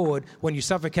that forward, when you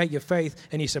suffocate your faith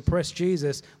and you suppress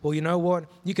Jesus, well, you know what?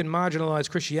 You can marginalize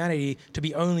Christianity to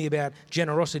be only about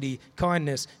generosity,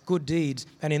 kindness, good deeds.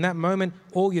 And in that moment,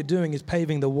 all you're doing is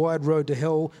paving the wide road to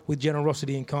hell with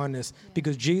generosity and kindness.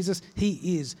 Because Jesus,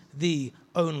 He is the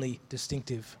only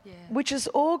distinctive. Which is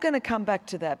all going to come back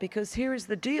to that, because here is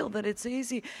the deal, that it's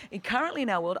easy. Currently in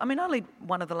our world, I lead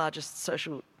one of the largest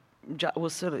certainly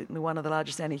one of the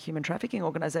largest anti-human trafficking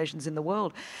organisations in the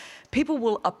world. People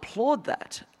will applaud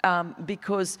that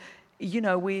because,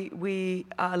 we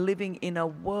are living in a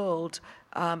world,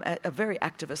 a very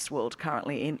activist world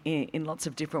currently in lots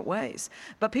of different ways.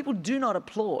 But people do not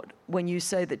applaud when you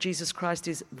say that Jesus Christ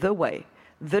is the way,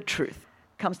 the truth,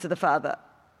 comes to the Father,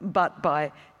 but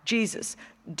by Jesus.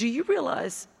 Do you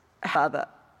realize, Father,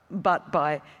 but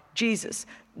by Jesus?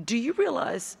 Do you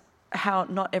realize how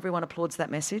not everyone applauds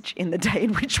that message in the day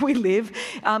in which we live?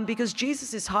 Because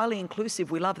Jesus is highly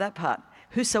inclusive. We love that part.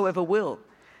 Whosoever will,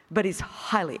 but He's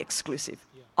highly exclusive.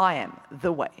 I am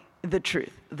the way, the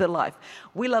truth, the life.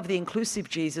 We love the inclusive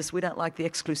Jesus. We don't like the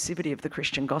exclusivity of the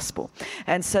Christian gospel.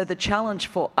 And so the challenge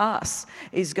for us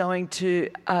is going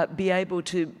to be able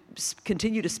to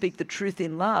continue to speak the truth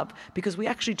in love, because we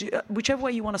actually do, whichever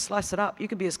way you want to slice it up, you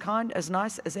can be as kind, as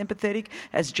nice, as empathetic,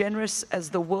 as generous as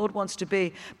the world wants to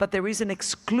be, but there is an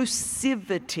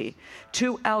exclusivity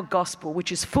to our gospel,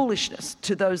 which is foolishness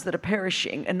to those that are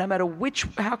perishing. And no matter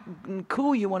how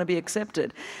cool you want to be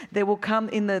accepted, there will come,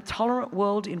 in the tolerant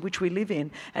world in which we live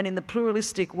in, and in the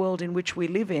pluralistic world in which we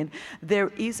live in, there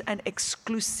is an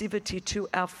exclusivity to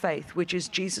our faith, which is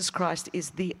Jesus Christ is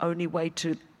the only way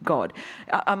to God.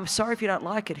 I'm sorry if you don't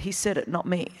like it. He said it, not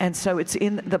me. And so it's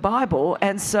in the Bible.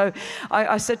 And so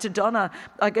I said to Donna,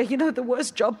 I go, the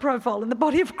worst job profile in the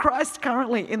body of Christ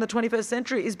currently in the 21st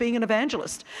century is being an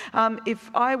evangelist.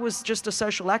 If I was just a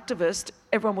social activist,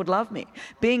 everyone would love me.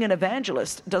 Being an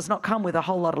evangelist does not come with a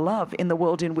whole lot of love in the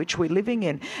world in which we're living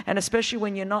in, and especially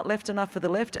when you're not left enough for the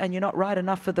left and you're not right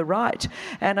enough for the right.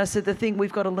 And I said the thing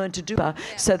we've got to learn to do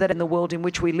so that in the world in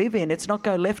which we live in, it's not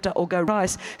go left or go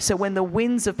right. So when the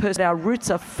winds of our roots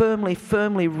are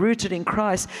firmly rooted in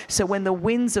Christ, so when the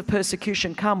winds of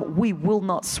persecution come, we will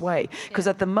not sway. Because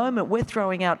at the moment we're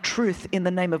throwing out truth in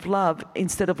the name of love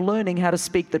instead of learning how to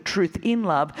speak the truth in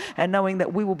love and knowing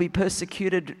that we will be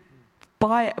persecuted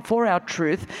for our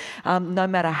truth, no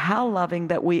matter how loving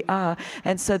that we are.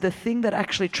 And so the thing that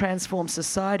actually transforms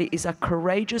society is a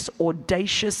courageous,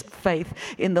 audacious faith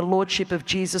in the Lordship of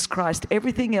Jesus Christ.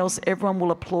 Everything else, everyone will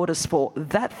applaud us for.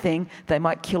 That thing, they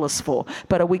might kill us for.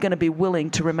 But are we going to be willing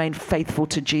to remain faithful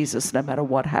to Jesus no matter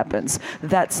what happens?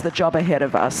 That's the job ahead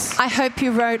of us. I hope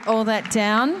you wrote all that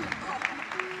down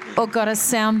or got a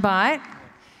soundbite.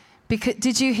 Because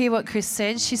did you hear what Chris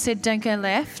said? She said, don't go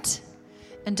left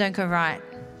and don't go right.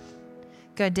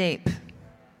 Go deep.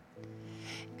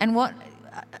 And what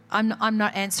I'm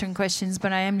not answering questions,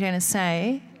 but I am going to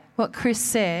say what Chris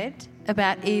said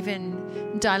about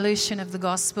even dilution of the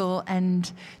gospel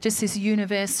and just this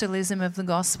universalism of the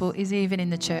gospel is even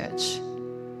in the church.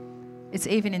 It's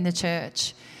even in the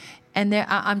church. And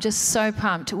I'm just so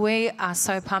pumped. We are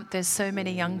so pumped. There's so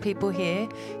many young people here.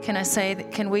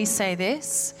 Can we say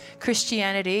this?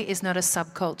 Christianity is not a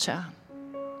subculture.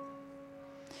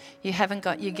 You haven't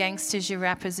got your gangsters, your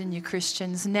rappers and your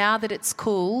Christians. Now that it's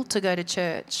cool to go to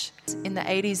church. In the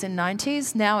 80s and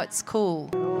 90s, now it's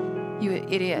cool. You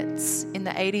idiots. In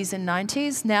the 80s and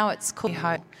 90s, now it's cool.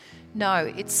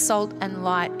 No, it's salt and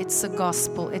light. It's the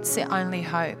gospel. It's the only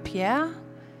hope. Yeah?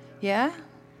 Yeah?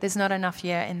 There's not enough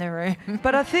yeah in the room.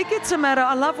 But I think it's a matter,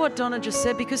 I love what Donna just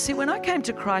said, because see, when I came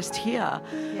to Christ here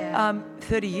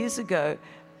 30 years ago,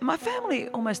 my family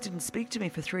almost didn't speak to me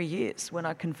for 3 years when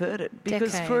I converted.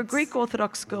 Because for a Greek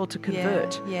Orthodox girl to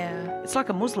convert, it's like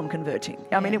a Muslim converting.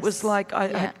 I mean, it was like I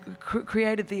had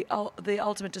created the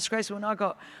ultimate disgrace. When I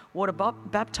got water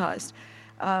baptized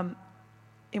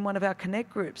in one of our Connect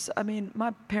groups, I mean,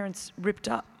 my parents ripped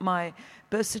up my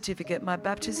birth certificate, my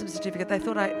baptism certificate. They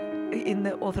thought in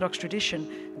the Orthodox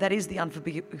tradition, that is the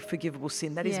unforgivable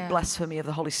sin. That is blasphemy of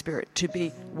the Holy Spirit, to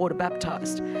be water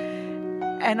baptized.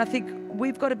 And I think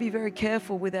we've got to be very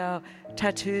careful with our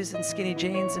tattoos and skinny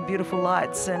jeans and beautiful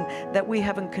lights, and that we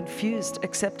haven't confused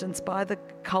acceptance by the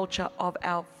culture of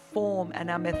our form and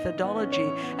our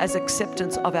methodology as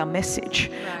acceptance of our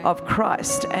message of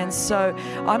Christ. And so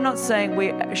I'm not saying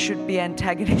we should be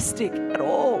antagonistic at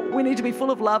all. We need to be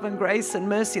full of love and grace and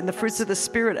mercy and the fruits of the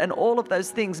Spirit and all of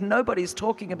those things. Nobody's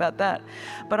talking about that.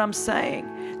 But I'm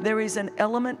saying there is an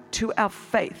element to our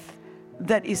faith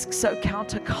that is so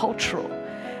countercultural,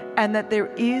 and that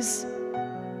there is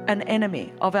an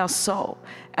enemy of our soul,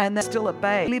 and they're still at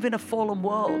bay. We live in a fallen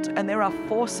world, and there are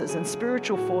forces and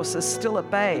spiritual forces still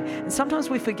at bay. And sometimes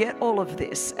we forget all of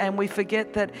this, and we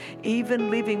forget that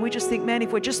even living, we just think, man,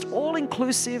 if we're just all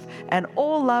inclusive and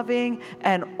all loving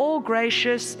and all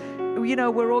gracious, you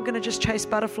know, we're all going to just chase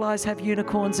butterflies, have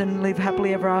unicorns and live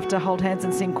happily ever after, hold hands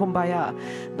and sing Kumbaya.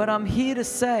 But I'm here to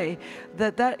say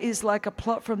that that is like a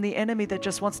plot from the enemy that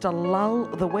just wants to lull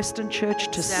the Western church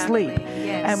to sleep.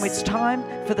 And it's time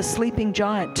for the sleeping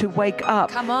giant to wake up,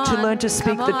 to learn to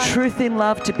speak the truth in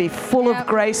love, to be full of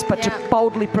grace, but to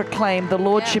boldly proclaim the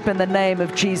Lordship and the name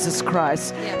of Jesus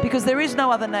Christ. Because there is no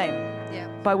other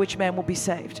name by which man will be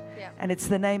saved. And it's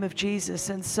the name of Jesus.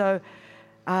 And so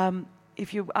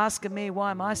if you're asking me,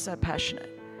 why am I so passionate?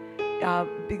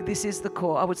 This is the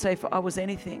core. I would say if I was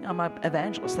anything, I'm an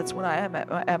evangelist. That's what I am.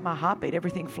 At my heartbeat,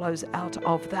 everything flows out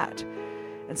of that.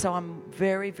 And so I'm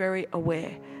very, very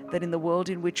aware that in the world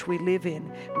in which we live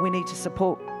in, we need to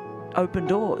support Open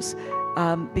Doors,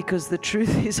 because the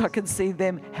truth is I can see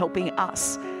them helping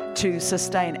us to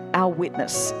sustain our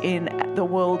witness in the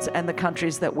worlds and the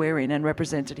countries that we're in and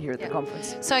represented here at the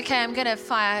conference. So, okay, I'm going to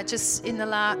fire just in the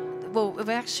last... Well, we've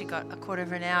actually got a quarter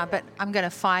of an hour, but I'm going to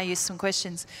fire you some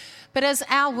questions. But as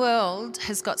our world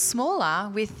has got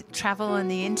smaller with travel and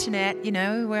the internet, you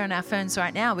know, we're on our phones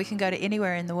right now. We can go to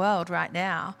anywhere in the world right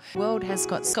now. The world has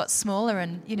got smaller,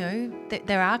 and, you know,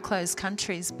 there are closed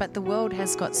countries, but the world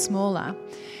has got smaller.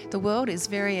 The world is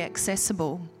very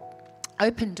accessible.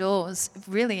 Open Doors,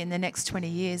 really in the next 20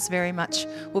 years, very much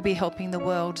will be helping the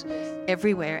world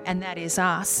everywhere, and that is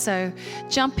us. So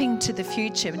jumping to the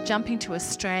future, jumping to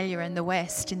Australia and the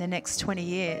West in the next 20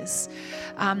 years.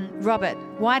 Robert,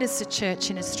 why does the church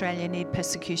in Australia need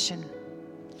persecution?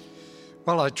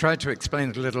 Well, I tried to explain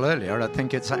it a little earlier. I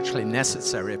think it's actually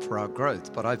necessary for our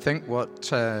growth. But I think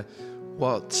what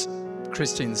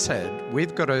Christine said,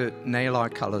 we've got to nail our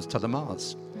colours to the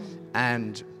mast.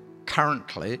 And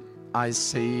currently I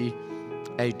see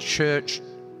a church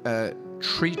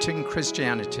treating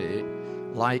Christianity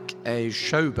like a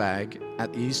show bag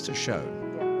at the Easter show.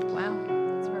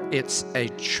 Wow. It's a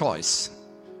choice,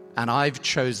 and I've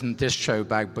chosen this show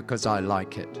bag because I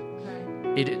like it.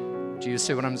 Do you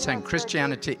see what I'm saying?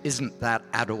 Christianity isn't that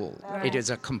at all. Right. It is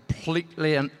a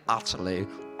completely and utterly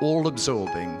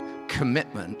all-absorbing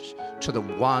commitment to the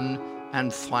one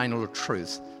and final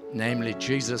truth, namely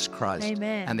Jesus Christ.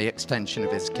 Amen. And the extension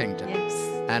of his kingdom. Yes.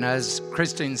 And as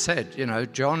Christine said,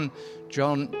 John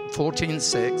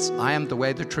 14:6, I am the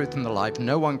way, the truth, and the life.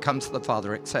 No one comes to the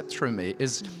Father except through me,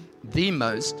 is the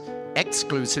most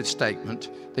exclusive statement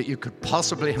that you could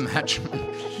possibly imagine.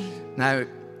 Now,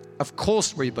 of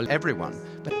course we believe everyone,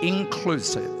 but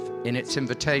inclusive in its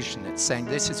invitation. It's saying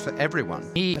this is for everyone,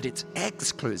 but it's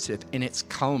exclusive in its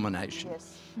culmination.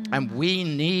 Yes. And we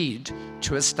need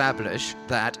to establish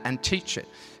that and teach it.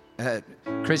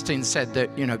 Christine said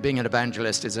that, being an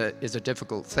evangelist is a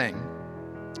difficult thing.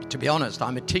 To be honest,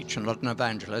 I'm a teacher, not an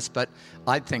evangelist, but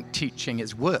I think teaching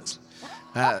is worse.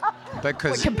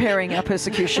 Because we're comparing our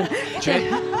persecution.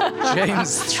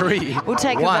 James 3. We'll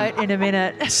take a vote in a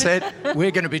minute. Said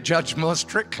we're going to be judged more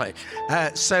strictly.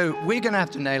 So we're going to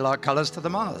have to nail our colours to the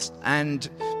mast. And,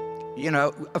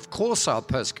 of course our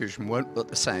persecution won't look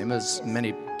the same as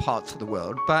many parts of the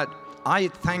world, but I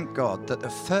thank God that the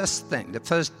first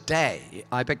day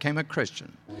I became a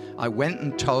Christian, I went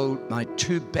and told my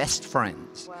two best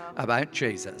friends about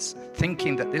Jesus,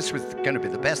 thinking that this was going to be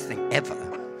the best thing ever.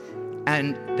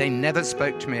 And they never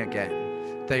spoke to me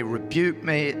again. They rebuked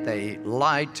me, they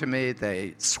lied to me,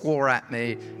 they swore at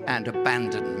me and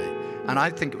abandoned me. And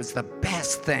I think it was the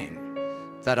best thing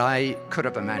that I could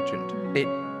have imagined.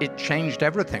 It changed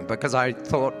everything because I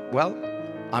thought, well,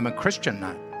 I'm a Christian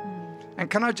now. And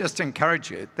can I just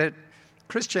encourage you that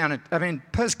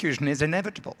persecution is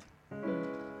inevitable.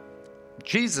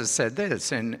 Jesus said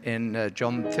this in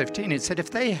John 15. He said,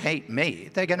 if they hate me,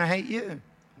 they're going to hate you.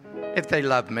 If they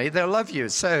love me, they'll love you.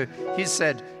 So he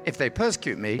said, if they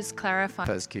persecute me, just clarify.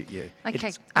 Persecute you. Okay.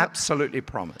 It's absolutely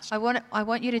promised. I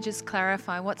want you to just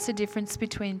clarify, what's the difference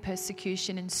between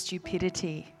persecution and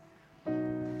stupidity?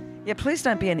 Yeah, please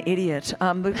don't be an idiot.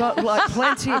 We've got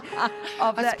plenty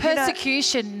of that.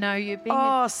 Persecution. No, you're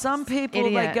being some people,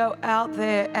 idiot. They go out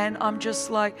there and I'm just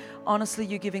like, honestly,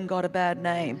 you're giving God a bad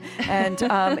name. And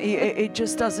it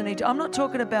just doesn't need to. I'm not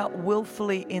talking about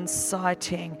willfully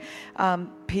inciting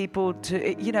people to,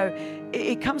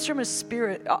 it comes from a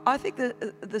spirit. I think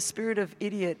the spirit of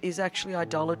idiot is actually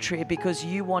idolatry because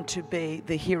you want to be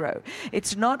the hero.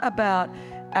 It's not about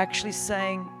actually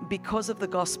saying, because of the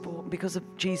gospel, because of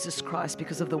Jesus Christ,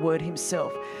 because of the word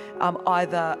himself,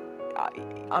 either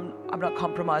I'm not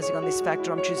compromising on this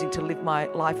factor, I'm choosing to live my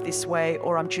life this way,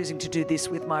 or I'm choosing to do this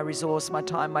with my resource, my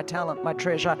time, my talent, my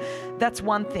treasure. That's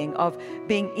one thing of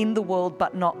being in the world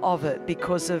but not of it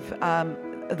because of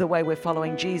the way we're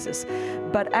following Jesus.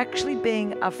 But actually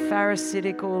being a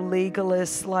pharisaical,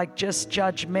 legalist, like just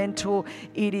judgmental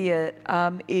idiot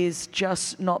is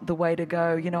just not the way to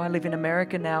go. I live in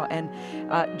America now and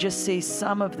just see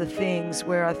some of the things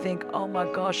where I think, oh my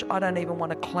gosh, I don't even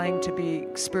want to claim to be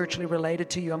spiritually related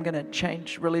to you. I'm going to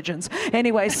change religions.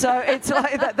 Anyway, so it's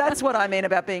like that's what I mean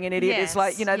about being an idiot. Yes, it's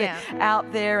like, they're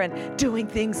out there and doing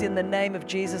things in the name of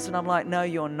Jesus. And I'm like, no,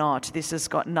 you're not. This has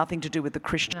got nothing to do with the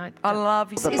Christian. No, I love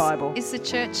the Bible. Is the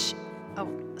church... Oh,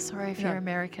 sorry if you're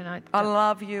American. I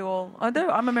love you all. I do.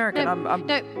 I'm American. I'm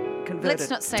converted. Let's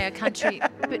not say a country.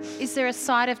 But is there a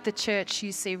side of the church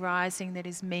you see rising that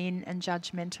is mean and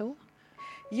judgmental?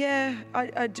 Yeah,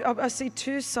 I see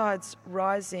two sides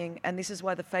rising, and this is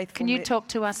why the faithful. Can you talk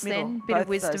to us then? Bit of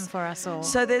wisdom for us all.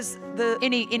 So there's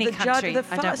any country.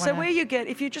 So where you get,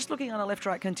 if you're just looking on a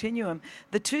left-right continuum,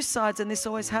 the two sides, and this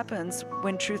always happens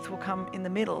when truth will come in the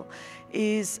middle,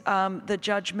 is the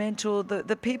judgmental,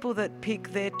 the people that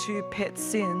pick their two pet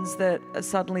sins that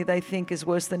suddenly they think is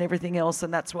worse than everything else,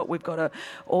 and that's what we've got to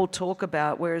all talk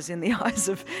about. Whereas in the eyes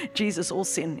of Jesus, all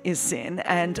sin is sin,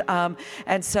 and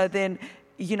so then.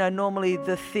 Normally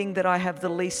the thing that I have the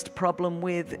least problem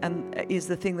with and is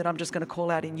the thing that I'm just going to call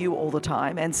out in you all the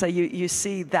time. And so you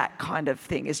see that kind of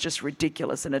thing is just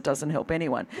ridiculous and it doesn't help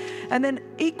anyone. And then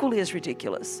equally as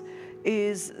ridiculous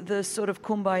is the sort of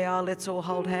kumbaya, let's all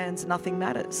hold hands, nothing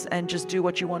matters, and just do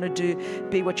what you want to do,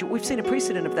 be what you... We've seen a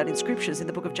precedent of that in scriptures. In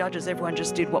the book of Judges, everyone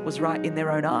just did what was right in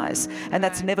their own eyes. And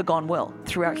that's never gone well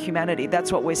throughout humanity.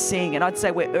 That's what we're seeing. And I'd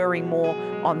say we're erring more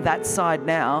on that side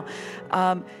now.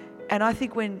 And I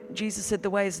think when Jesus said the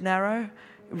way is narrow,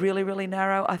 really, really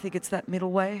narrow. I think it's that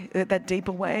middle way, that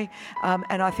deeper way.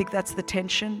 And I think that's the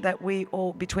tension that we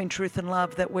all, between truth and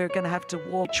love, that we're going to have to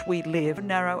walk. We live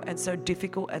narrow and so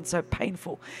difficult and so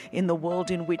painful in the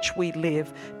world in which we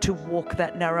live to walk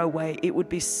that narrow way. It would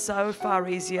be so far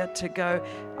easier to go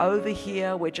over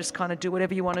here where just kind of do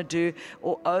whatever you want to do,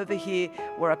 or over here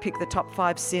where I pick the top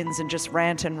 5 sins and just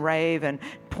rant and rave and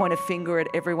point a finger at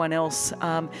everyone else,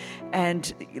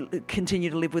 and continue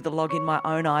to live with the log in my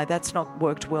own eye. That's not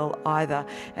worked well either.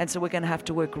 And so we're going to have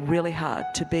to work really hard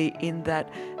to be in that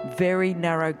very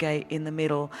narrow gate in the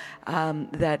middle,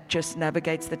 that just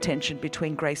navigates the tension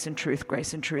between grace and truth,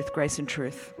 grace and truth, grace and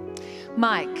truth.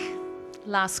 Mike,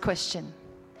 last question.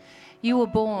 You were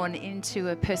born into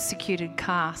a persecuted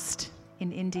caste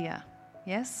in India,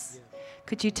 yes? Yeah.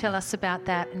 Could you tell us about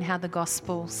that and how the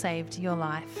gospel saved your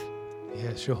life?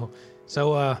 Yeah, sure.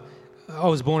 So I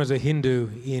was born as a Hindu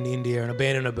in India and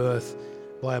abandoned at birth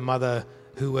by a mother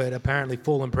who had apparently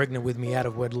fallen pregnant with me out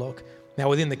of wedlock. Now,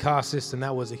 within the caste system,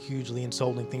 that was a hugely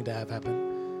insulting thing to have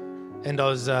happen. And I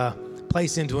was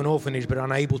placed into an orphanage but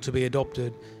unable to be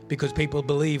adopted because people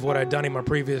believed what I'd done in my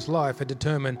previous life had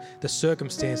determined the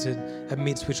circumstances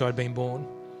amidst which I'd been born.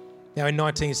 Now, in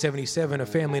 1977, a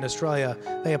family in Australia,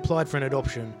 they applied for an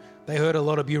adoption. They heard a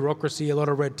lot of bureaucracy, a lot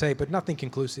of red tape, but nothing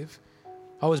conclusive.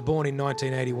 I was born in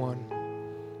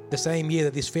 1981, the same year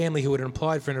that this family who had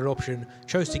applied for an adoption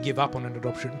chose to give up on an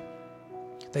adoption.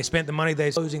 They spent the money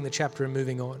there closing the chapter and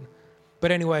moving on.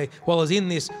 But anyway, while I was in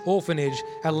this orphanage,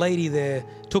 a lady there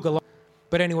took a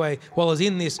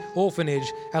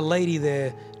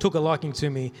liking to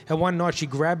me, and one night she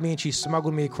grabbed me and she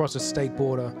smuggled me across a state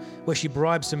border where she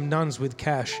bribed some nuns with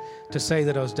cash to say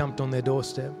that I was dumped on their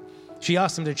doorstep. She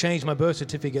asked them to change my birth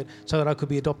certificate so that I could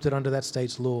be adopted under that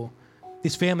state's law.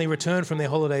 This family returned from their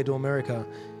holiday to America.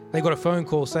 They got a phone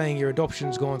call saying your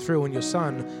adoption's gone through and your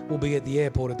son will be at the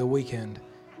airport at the weekend.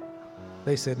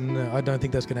 They said, no, I don't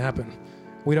think that's going to happen.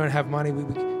 We don't have money.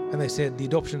 And they said, the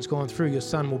adoption's gone through, your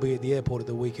son will be at the airport at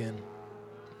the weekend.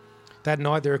 That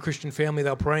night, they're a Christian family, they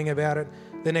were praying about it.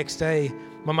 The next day,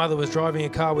 my mother was driving a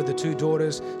car with the 2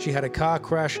 daughters. She had a car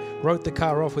crash, wrote the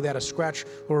car off without a scratch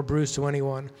or a bruise to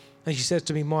anyone. And she says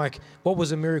to me, Mike, what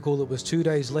was a miracle that was 2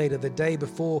 days later, the day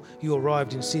before you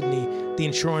arrived in Sydney, the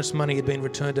insurance money had been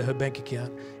returned to her bank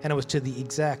account, and it was to the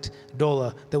exact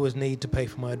dollar that was needed to pay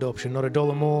for my adoption. Not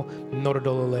 $1 more, not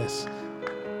 $1 less.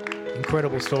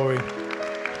 Incredible story.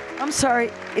 I'm sorry,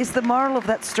 is the moral of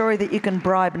that story that you can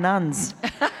bribe nuns?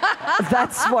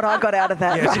 That's what I got out of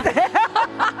that. Yes. Right there.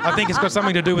 I think it's got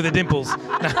something to do with the dimples.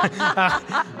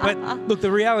 But look,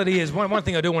 the reality is, one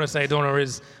thing I do want to say, Donna,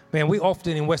 is, man, we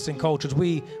often in Western cultures,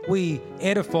 we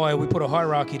edify, we put a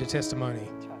hierarchy to testimony.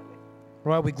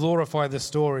 Right? We glorify the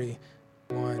story.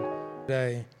 Mine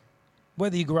today,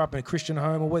 whether you grew up in a Christian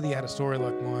home or whether you had a story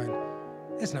like mine,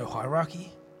 there's no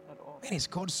hierarchy. Man, it's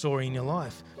God's story in your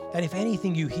life. And if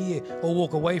anything you hear or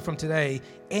walk away from today,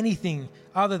 anything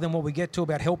other than what we get to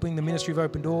about helping the ministry of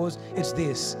Open Doors, it's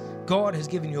this. God has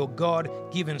given you a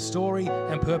God-given story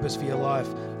and purpose for your life.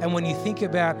 And when you think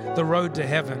about the road to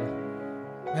heaven,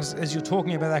 as you're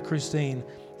talking about that, Christine,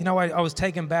 you know, I was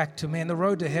taken back to, man, the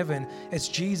road to heaven, it's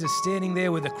Jesus standing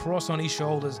there with a cross on his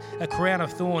shoulders, a crown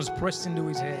of thorns pressed into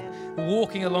his head,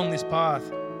 walking along this path,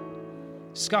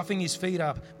 scuffing his feet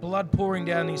up, blood pouring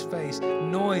down his face,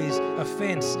 noise,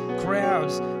 offense,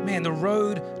 crowds. Man, the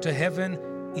road to heaven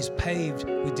is paved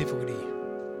with difficulty.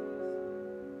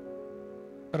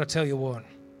 But I tell you what,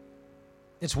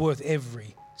 it's worth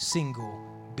every single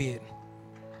bit.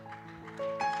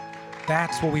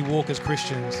 That's what we walk as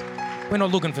Christians. We're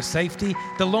not looking for safety.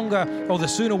 The longer or the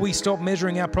sooner we stop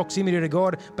measuring our proximity to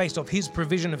God based off his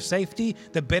provision of safety,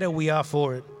 the better we are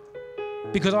for it.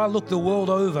 Because I look the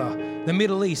world over, the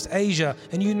Middle East, Asia,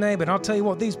 and you name it, and I'll tell you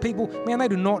what, these people, man, they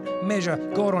do not measure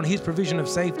God on his provision of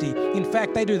safety. In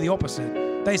fact, they do the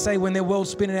opposite. They say when their world's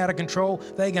spinning out of control,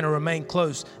 they're going to remain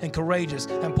close and courageous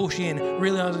and push in,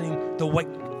 realizing the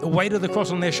weight of the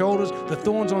cross on their shoulders, the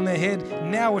thorns on their head.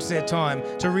 Now it's their time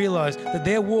to realize that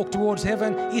their walk towards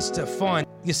heaven is to find.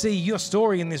 You see, your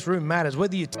story in this room matters,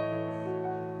 whether you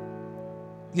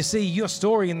your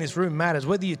story in this room matters,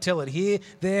 whether you tell it here,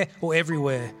 there, or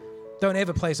everywhere. Don't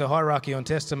ever place a hierarchy on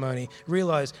testimony.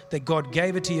 Realize that God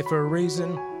gave it to you for a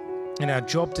reason. And our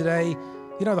job today,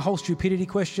 you know, the whole stupidity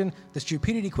question, the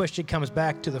stupidity question comes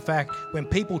back to the fact when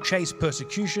people chase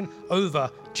persecution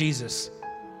over Jesus.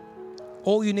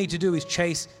 All you need to do is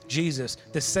chase Jesus,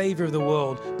 the Savior of the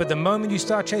world. But the moment you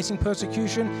start chasing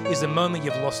persecution is the moment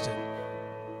you've lost it.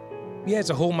 Yeah, it's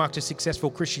a hallmark to successful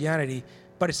Christianity,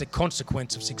 but it's a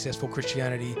consequence of successful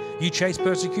Christianity. You chase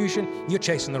persecution, you're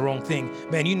chasing the wrong thing.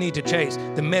 Man, you need to chase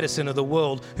the medicine of the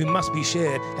world who must be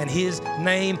shared, and his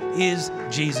name is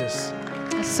Jesus.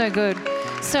 That's so good.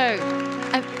 So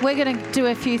we're going to do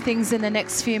a few things in the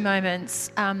next few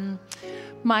moments.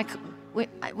 Mike,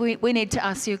 we need to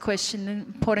ask you a question. An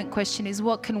important question is,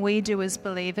 what can we do as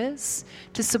believers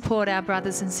to support our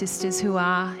brothers and sisters who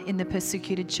are in the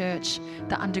persecuted church,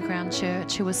 the underground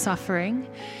church, who are suffering?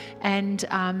 And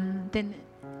then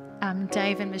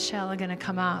Dave and Michelle are going to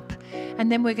come up.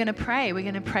 And then we're going to pray. We're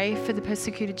going to pray for the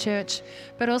persecuted church.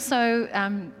 But also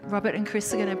Robert and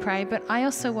Chris are going to pray. But I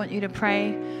also want you to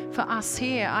pray for us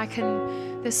here.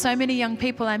 There's so many young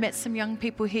people. I met some young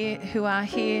people here who are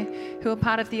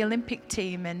part of the Olympic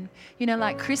team. And,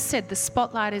 like Chris said, the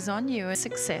spotlight is on you and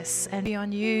success, and be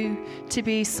on you to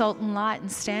be salt and light and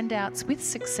standouts with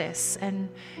success, and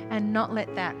not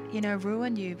let that,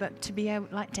 ruin you, but to be able,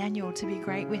 like Daniel, to be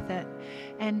great with it.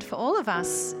 And for all of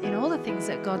us, in all the things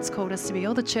that God's called us to be,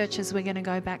 all the churches we're going to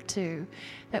go back to,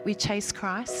 that we chase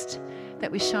Christ,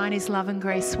 that we shine his love and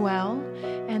grace well,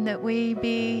 and that we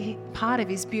be part of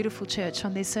his beautiful church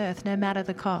on this earth, no matter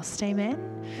the cost. Amen?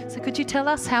 So could you tell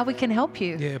us how we can help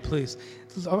you? Yeah, please.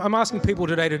 I'm asking people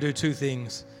today to do two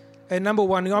things. And number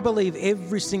one, I believe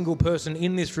every single person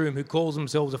in this room who calls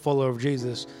themselves a follower of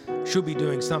Jesus should be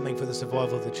doing something for the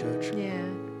survival of the church. Yeah.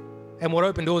 And what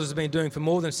Open Doors has been doing for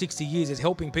more than 60 years is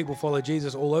helping people follow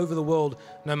Jesus all over the world,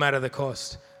 no matter the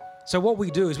cost. So what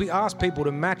we do is we ask people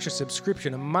to match a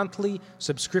subscription, a monthly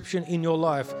subscription in your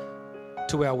life,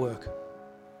 to our work.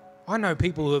 I know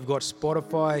people who have got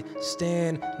Spotify,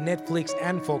 Stan, Netflix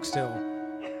and Foxtel.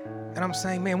 And I'm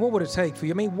saying, man, what would it take for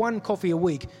you? I mean, one coffee a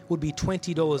week would be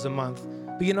 $20 a month.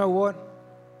 But you know what?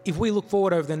 If we look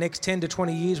forward over the next 10 to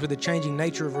 20 years with the changing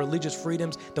nature of religious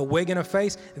freedoms that we're going to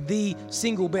face, the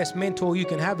single best mentor you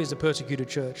can have is a persecuted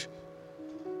church.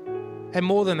 And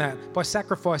more than that, by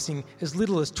sacrificing as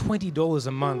little as $20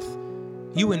 a month,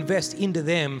 you invest into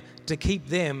them to keep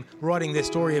them writing their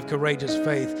story of courageous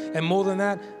faith. And more than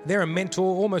that, they're a mentor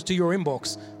almost to your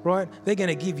inbox, right? They're going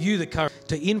to give you the courage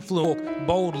to influence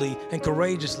boldly and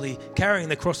courageously, carrying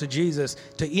the cross of Jesus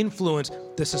to influence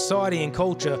the society and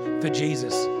culture for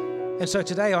Jesus. And so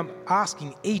today I'm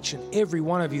asking each and every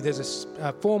one of you, there's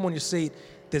a form on your seat,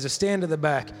 there's a stand at the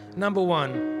back. Number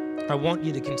one, I want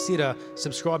you to consider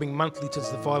subscribing monthly to the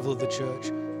survival of the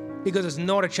church, because it's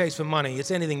not a chase for money.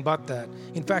 It's anything but that.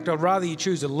 In fact, I'd rather you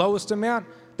choose the lowest amount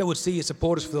that would see you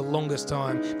support us for the longest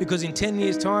time, because in 10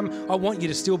 years' time, I want you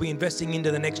to still be investing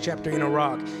into the next chapter in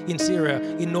Iraq, in Syria,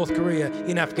 in North Korea,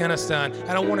 in Afghanistan,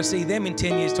 and I want to see them in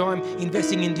 10 years' time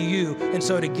investing into you. And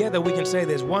so together we can say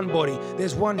there's one body,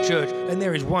 there's one church, and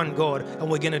there is one God, and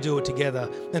we're going to do it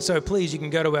together. And so please, you can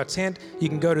go to our tent, you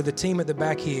can go to the team at the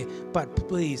back here, but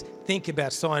please think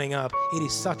about signing up. It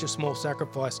is such a small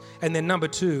sacrifice. And then number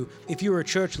two, if you're a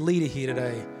church leader here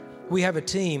today, we have a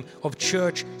team of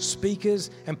church speakers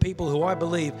and people who I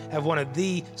believe have one of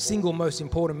the single most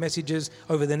important messages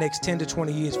over the next 10 to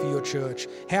 20 years for your church: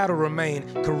 how to remain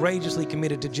courageously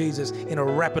committed to Jesus in a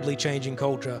rapidly changing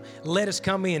culture. Let us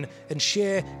come in and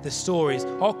share the stories.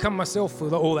 I'll come myself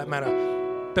for all that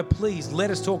matter. But please,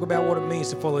 let us talk about what it means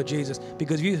to follow Jesus,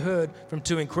 because you heard from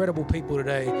two incredible people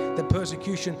today that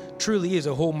persecution truly is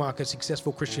a hallmark of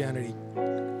successful Christianity.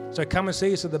 So come and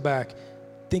see us at the back.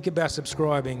 Think about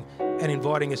subscribing and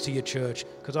inviting us to your church,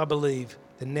 because I believe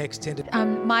the next 10 to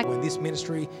Mike, when this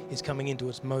ministry is coming into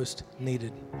its most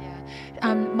needed.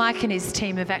 Yeah. Mike and his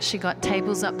team have actually got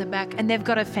tables up the back, and they've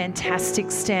got a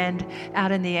fantastic stand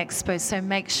out in the expo. So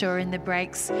make sure in the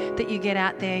breaks that you get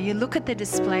out there, you look at the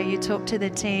display, you talk to the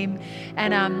team.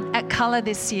 And at Colour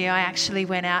this year, I actually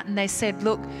went out and they said,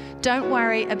 look, don't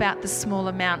worry about the small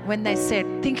amount. When they said,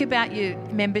 think about your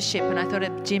membership, and I thought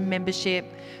of gym membership,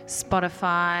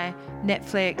 Spotify,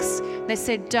 Netflix. They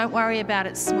said, don't worry about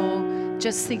it small.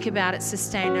 Just think about it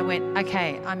sustained. I went,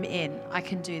 okay, I'm in. I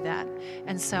can do that.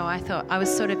 And so I thought, I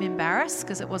was sort of embarrassed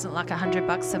because it wasn't like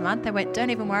 $100 a month. They went, don't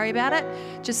even worry about it.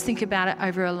 Just think about it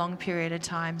over a long period of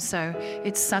time. So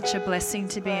it's such a blessing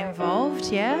to be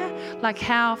involved, yeah? Like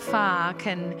how far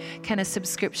can a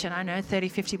subscription, I know,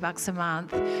 $30, $50 a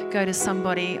month, go to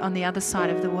somebody on the other side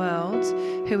of the world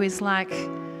who is like,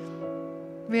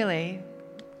 really,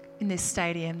 in this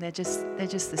stadium, they're just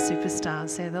the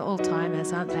superstars. They're the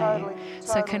all-timers, aren't they? Totally.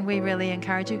 So can we really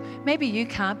encourage you? Maybe you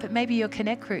can't, but maybe your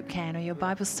Connect group can, or your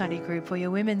Bible study group, or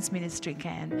your women's ministry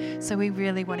can. So we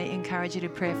really want to encourage you to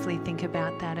prayerfully think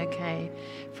about that, okay?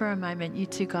 For a moment, you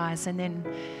two guys, and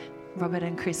then Robert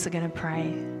and Chris are going to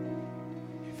pray.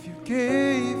 If you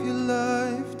gave your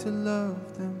life to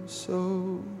love them,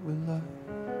 so will I.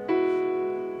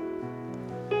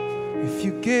 If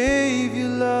you gave your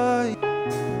life,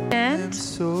 and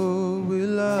so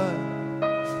will I.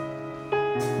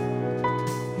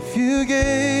 If you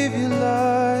gave your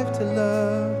life to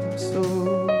love Him, so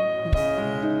will I.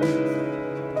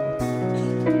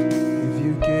 If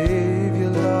you gave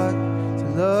your life to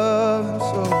love Him,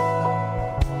 so will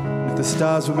I. If the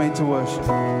stars were made to worship,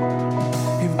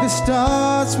 if the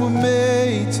stars were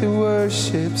made to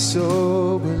worship,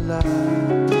 so will I.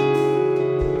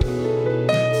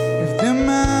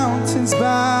 Mountains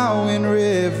bow in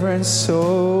reverence,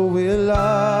 so will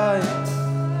I.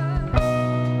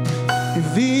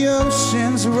 If the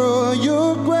oceans roar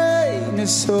your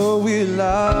greatness, so will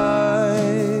I.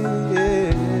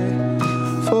 Yeah.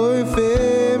 For if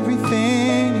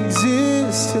everything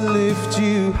exists to lift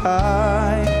you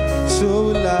high, so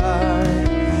will I.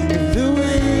 If the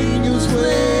wind goes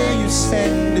where you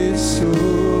send it, so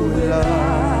will I.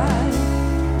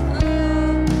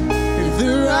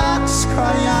 The rocks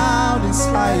cry out in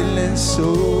silence, so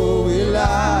will I.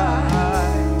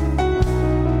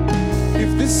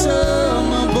 If the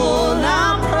sum of all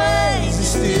our praises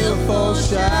still falls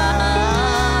shy,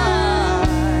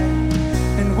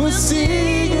 and we'll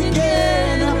sing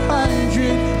again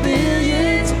 100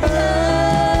 billion times.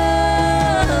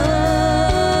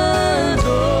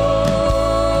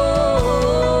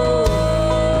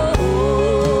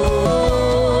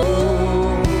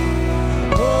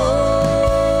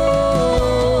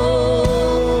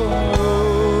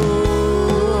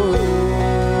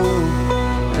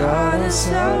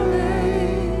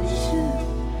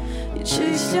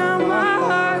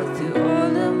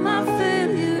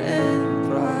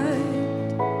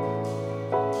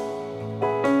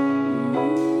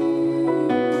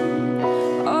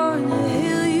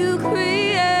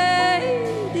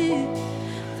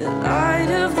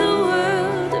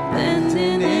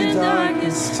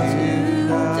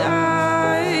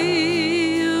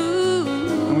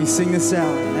 Sing this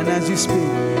out, and as you speak,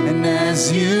 and as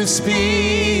you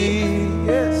speak,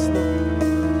 yes, Lord,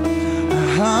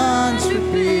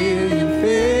 100 billion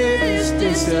fears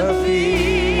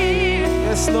disappear.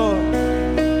 Yes, Lord,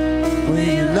 when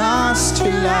you lost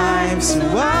your life, so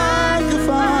I could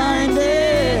find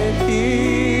it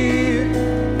here.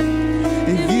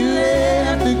 If you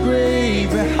left the grave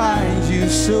behind you,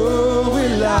 so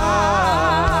will I.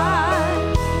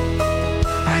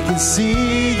 I can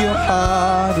see your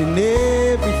heart in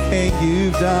everything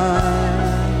you've done.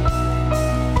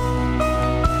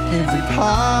 Every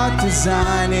part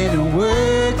designed in a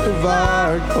work of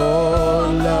art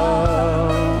called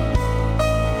love.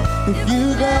 If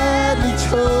you gladly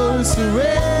chose to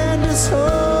surrender,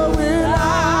 so will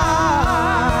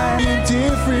I.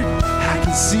 Indifferent, I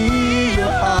can see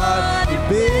your heart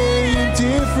obey in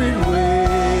different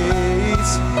ways.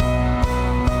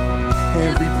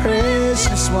 Every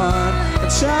precious one, a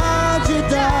child you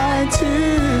died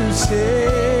to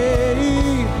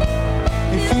save.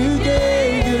 If you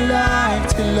gave your life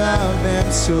to love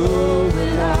them, so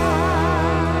will I.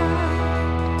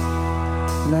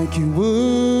 Like you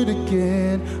would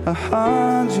again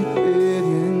 100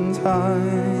 billion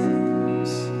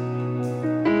times.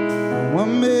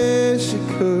 One measure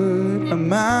could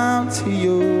amount to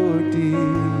your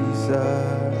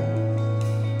desire.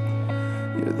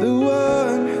 You're the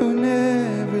one who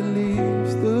never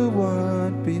leaves the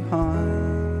one behind.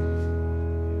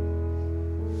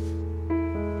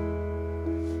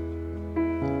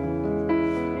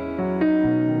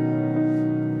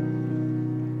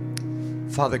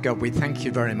 Father God, we thank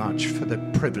you very much for the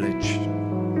privilege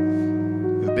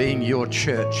of being your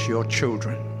church, your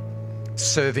children,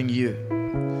 serving you,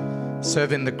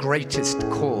 serving the greatest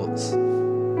cause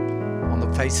on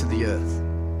the face of the earth.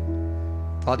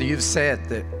 Father, you've said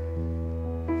that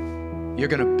you're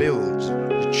going to build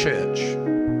a church.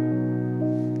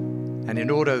 And in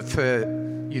order for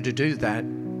you to do that,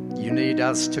 you need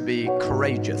us to be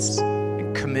courageous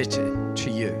and committed to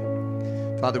you.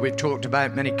 Father, we've talked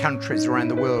about many countries around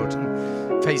the world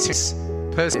facing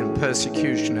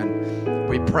persecution, and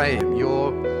we pray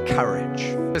your courage.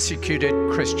 Persecuted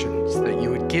Christians, that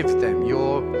you would give them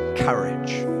your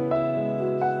courage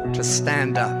to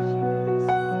stand up.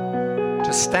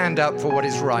 To stand up for what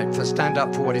is right, to stand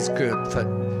up for what is good, for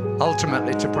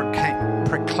ultimately to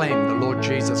proclaim the Lord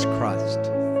Jesus Christ.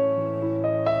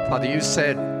 Father, you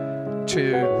said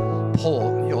to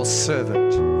Paul, your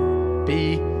servant,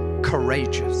 be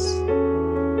courageous,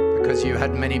 because you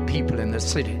had many people in the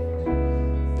city.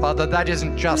 Father, that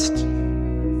isn't just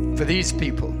for these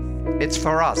people, it's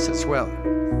for us as well.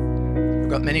 We've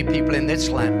got many people in this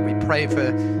land. We pray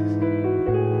for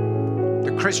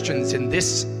the Christians in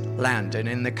this land and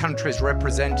in the countries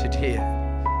represented here,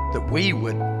 that we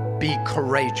would be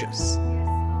courageous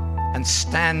and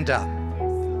stand up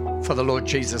for the Lord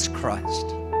Jesus Christ.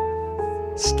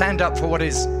 Stand up for what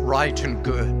is right and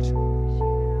good.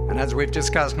 And as we've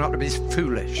discussed, not to be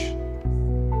foolish,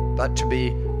 but to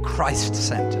be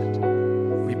Christ-centered.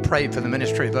 We pray for the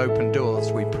ministry of Open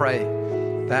Doors. We pray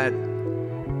that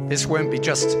this won't be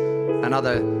just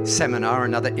another seminar,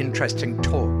 another interesting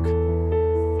talk,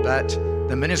 but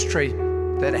the ministry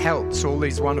that helps all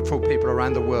these wonderful people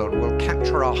around the world will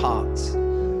capture our hearts,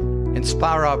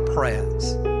 inspire our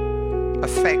prayers,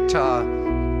 affect our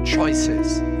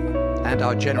choices and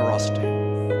our generosity.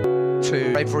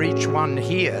 To pray for each one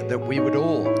here that we would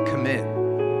all commit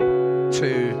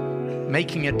to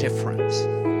making a difference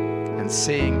and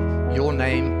seeing your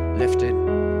name lifted,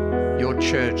 your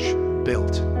church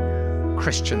built,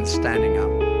 Christians standing up.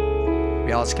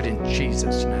 We ask it in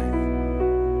Jesus' name.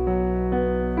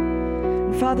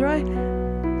 Father, I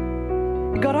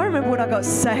remember when I got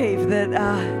saved that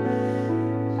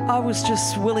I was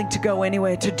just willing to go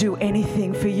anywhere, to do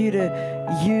anything for you to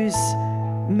use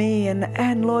me.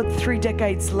 And Lord, 3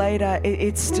 decades later,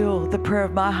 it's still the prayer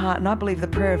of my heart, and I believe the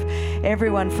prayer of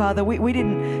everyone, Father. We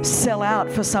didn't sell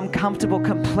out for some comfortable,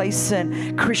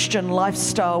 complacent Christian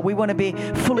lifestyle. We want to be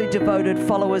fully devoted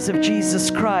followers of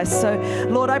Jesus Christ. So,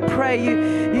 Lord, I pray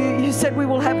you said we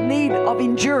will have need of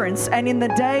endurance, and in the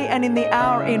day and in the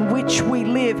hour in which we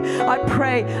live, I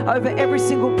pray over every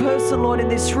single person, Lord, in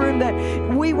this room, that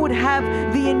we would have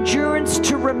the endurance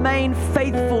to remain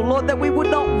faithful, Lord, that we would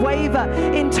not waver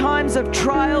in times of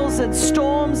trials and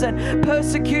storms and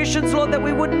persecutions, Lord, that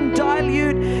we wouldn't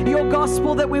dilute your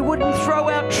gospel, that we wouldn't throw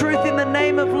out truth in the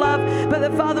name of love, but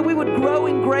that, Father, we would grow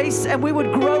in grace and we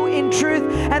would grow in truth,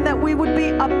 and that we would be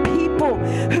a people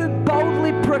who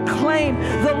boldly proclaim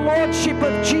the Lordship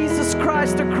of Jesus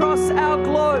Christ across our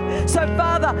globe. So,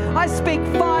 Father, I speak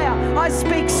fire, I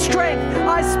speak strength,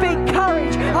 I speak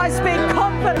courage, I speak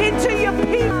confidence into your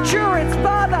people. Endurance,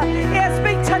 Father, I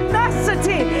speak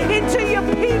tenacity into your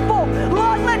people.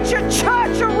 Lord, let your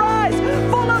church arise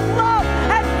full of love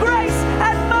and grace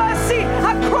and mercy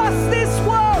across this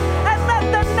world, and let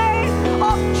the name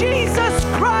of Jesus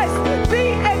Christ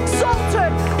be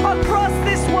exalted across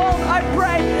this world, I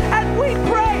pray. And we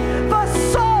pray for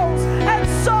souls and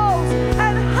souls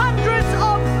and hundreds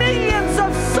of millions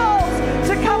of souls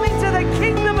to come into the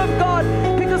kingdom of God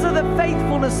because of the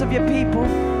faithfulness of your people.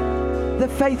 The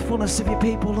faithfulness of your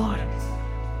people, Lord.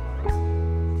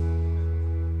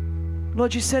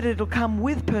 Lord, you said it'll come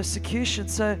with persecution,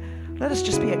 so let us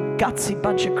just be a gutsy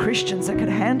bunch of Christians that can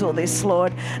handle this,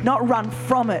 Lord. Not run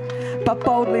from it, but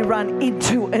boldly run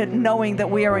into it, knowing that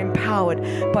we are empowered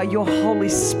by your Holy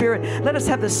Spirit. Let us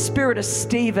have the spirit of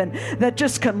Stephen that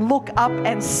just can look up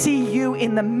and see you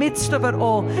in the midst of it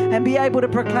all and be able to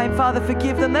proclaim, Father,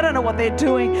 forgive them. They don't know what they're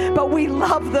doing, but we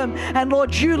love them. And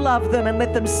Lord, you love them, and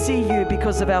let them see you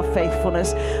because of our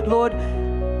faithfulness. Lord,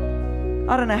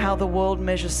 I don't know how the world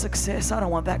measures success. I don't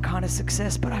want that kind of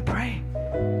success, but I pray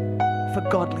for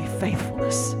godly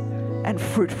faithfulness and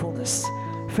fruitfulness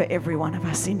for every one of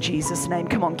us in Jesus' name.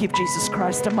 Come on, give Jesus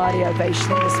Christ a mighty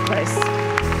ovation in this place.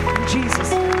 In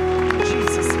Jesus' name. In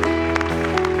Jesus' name.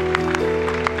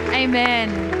 Amen.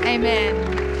 Amen.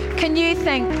 Can you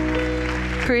thank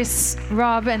Chris,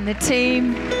 Rob, and the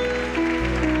team?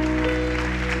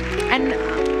 And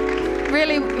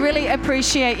really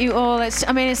appreciate you all. It's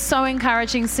so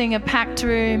encouraging seeing a packed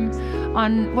room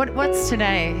on what's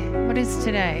today? What is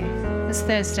today? It's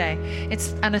Thursday.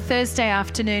 It's on a Thursday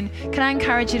afternoon. Can I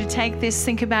encourage you to take this,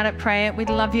 think about it, pray it? We'd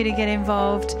love you to get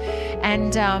involved.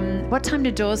 And what time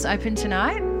do doors open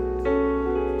tonight?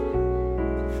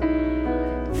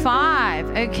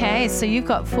 5. Okay, so you've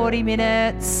got 40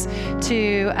 minutes to,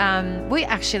 you've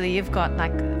got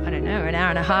an hour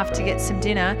and a half to get some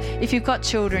dinner. If you've got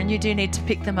children, you do need to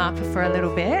pick them up for a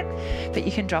little bit, but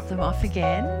you can drop them off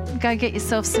again. Go get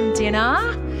yourself some dinner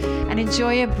and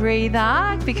enjoy a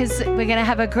breather, because we're going to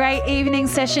have a great evening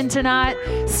session tonight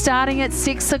starting at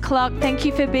 6 o'clock. Thank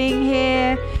you for being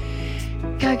here.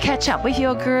 Go catch up with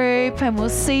your group, and we'll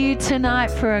see you tonight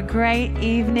for a great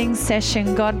evening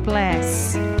session. God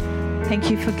bless. Thank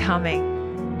you for coming.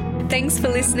 Thanks for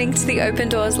listening to the Open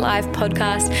Doors Live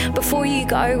podcast. Before you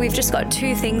go, we've just got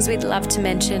 2 things we'd love to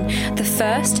mention. The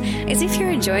first is, if you're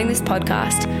enjoying this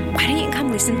podcast, why don't you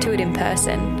come listen to it in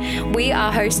person? We are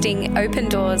hosting Open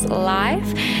Doors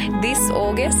Live this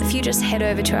August. If you just head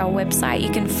over to our website, you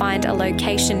can find a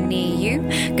location near you.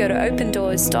 Go to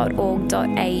opendoors.org.au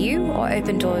or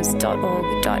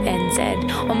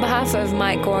opendoors.org.nz. On behalf of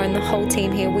Mike Gore and the whole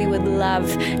team here, we would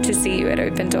love to see you at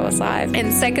Open Doors Live.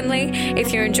 And secondly,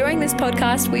 if you're enjoying this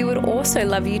podcast, we would also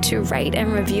love you to rate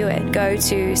and review it. Go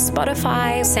to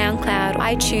Spotify, SoundCloud,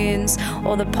 iTunes,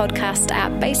 or the podcast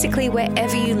app. Basically,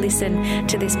 wherever you listen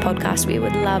to this podcast, we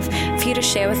would love for you to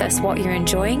share with us what you're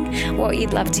enjoying, what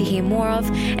you'd love to hear more of,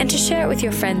 and to share it with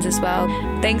your friends as well.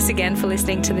 Thanks again for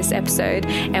listening to this episode,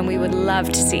 and we would love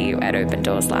to see you at Open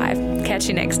Doors Live. Catch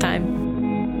you next time.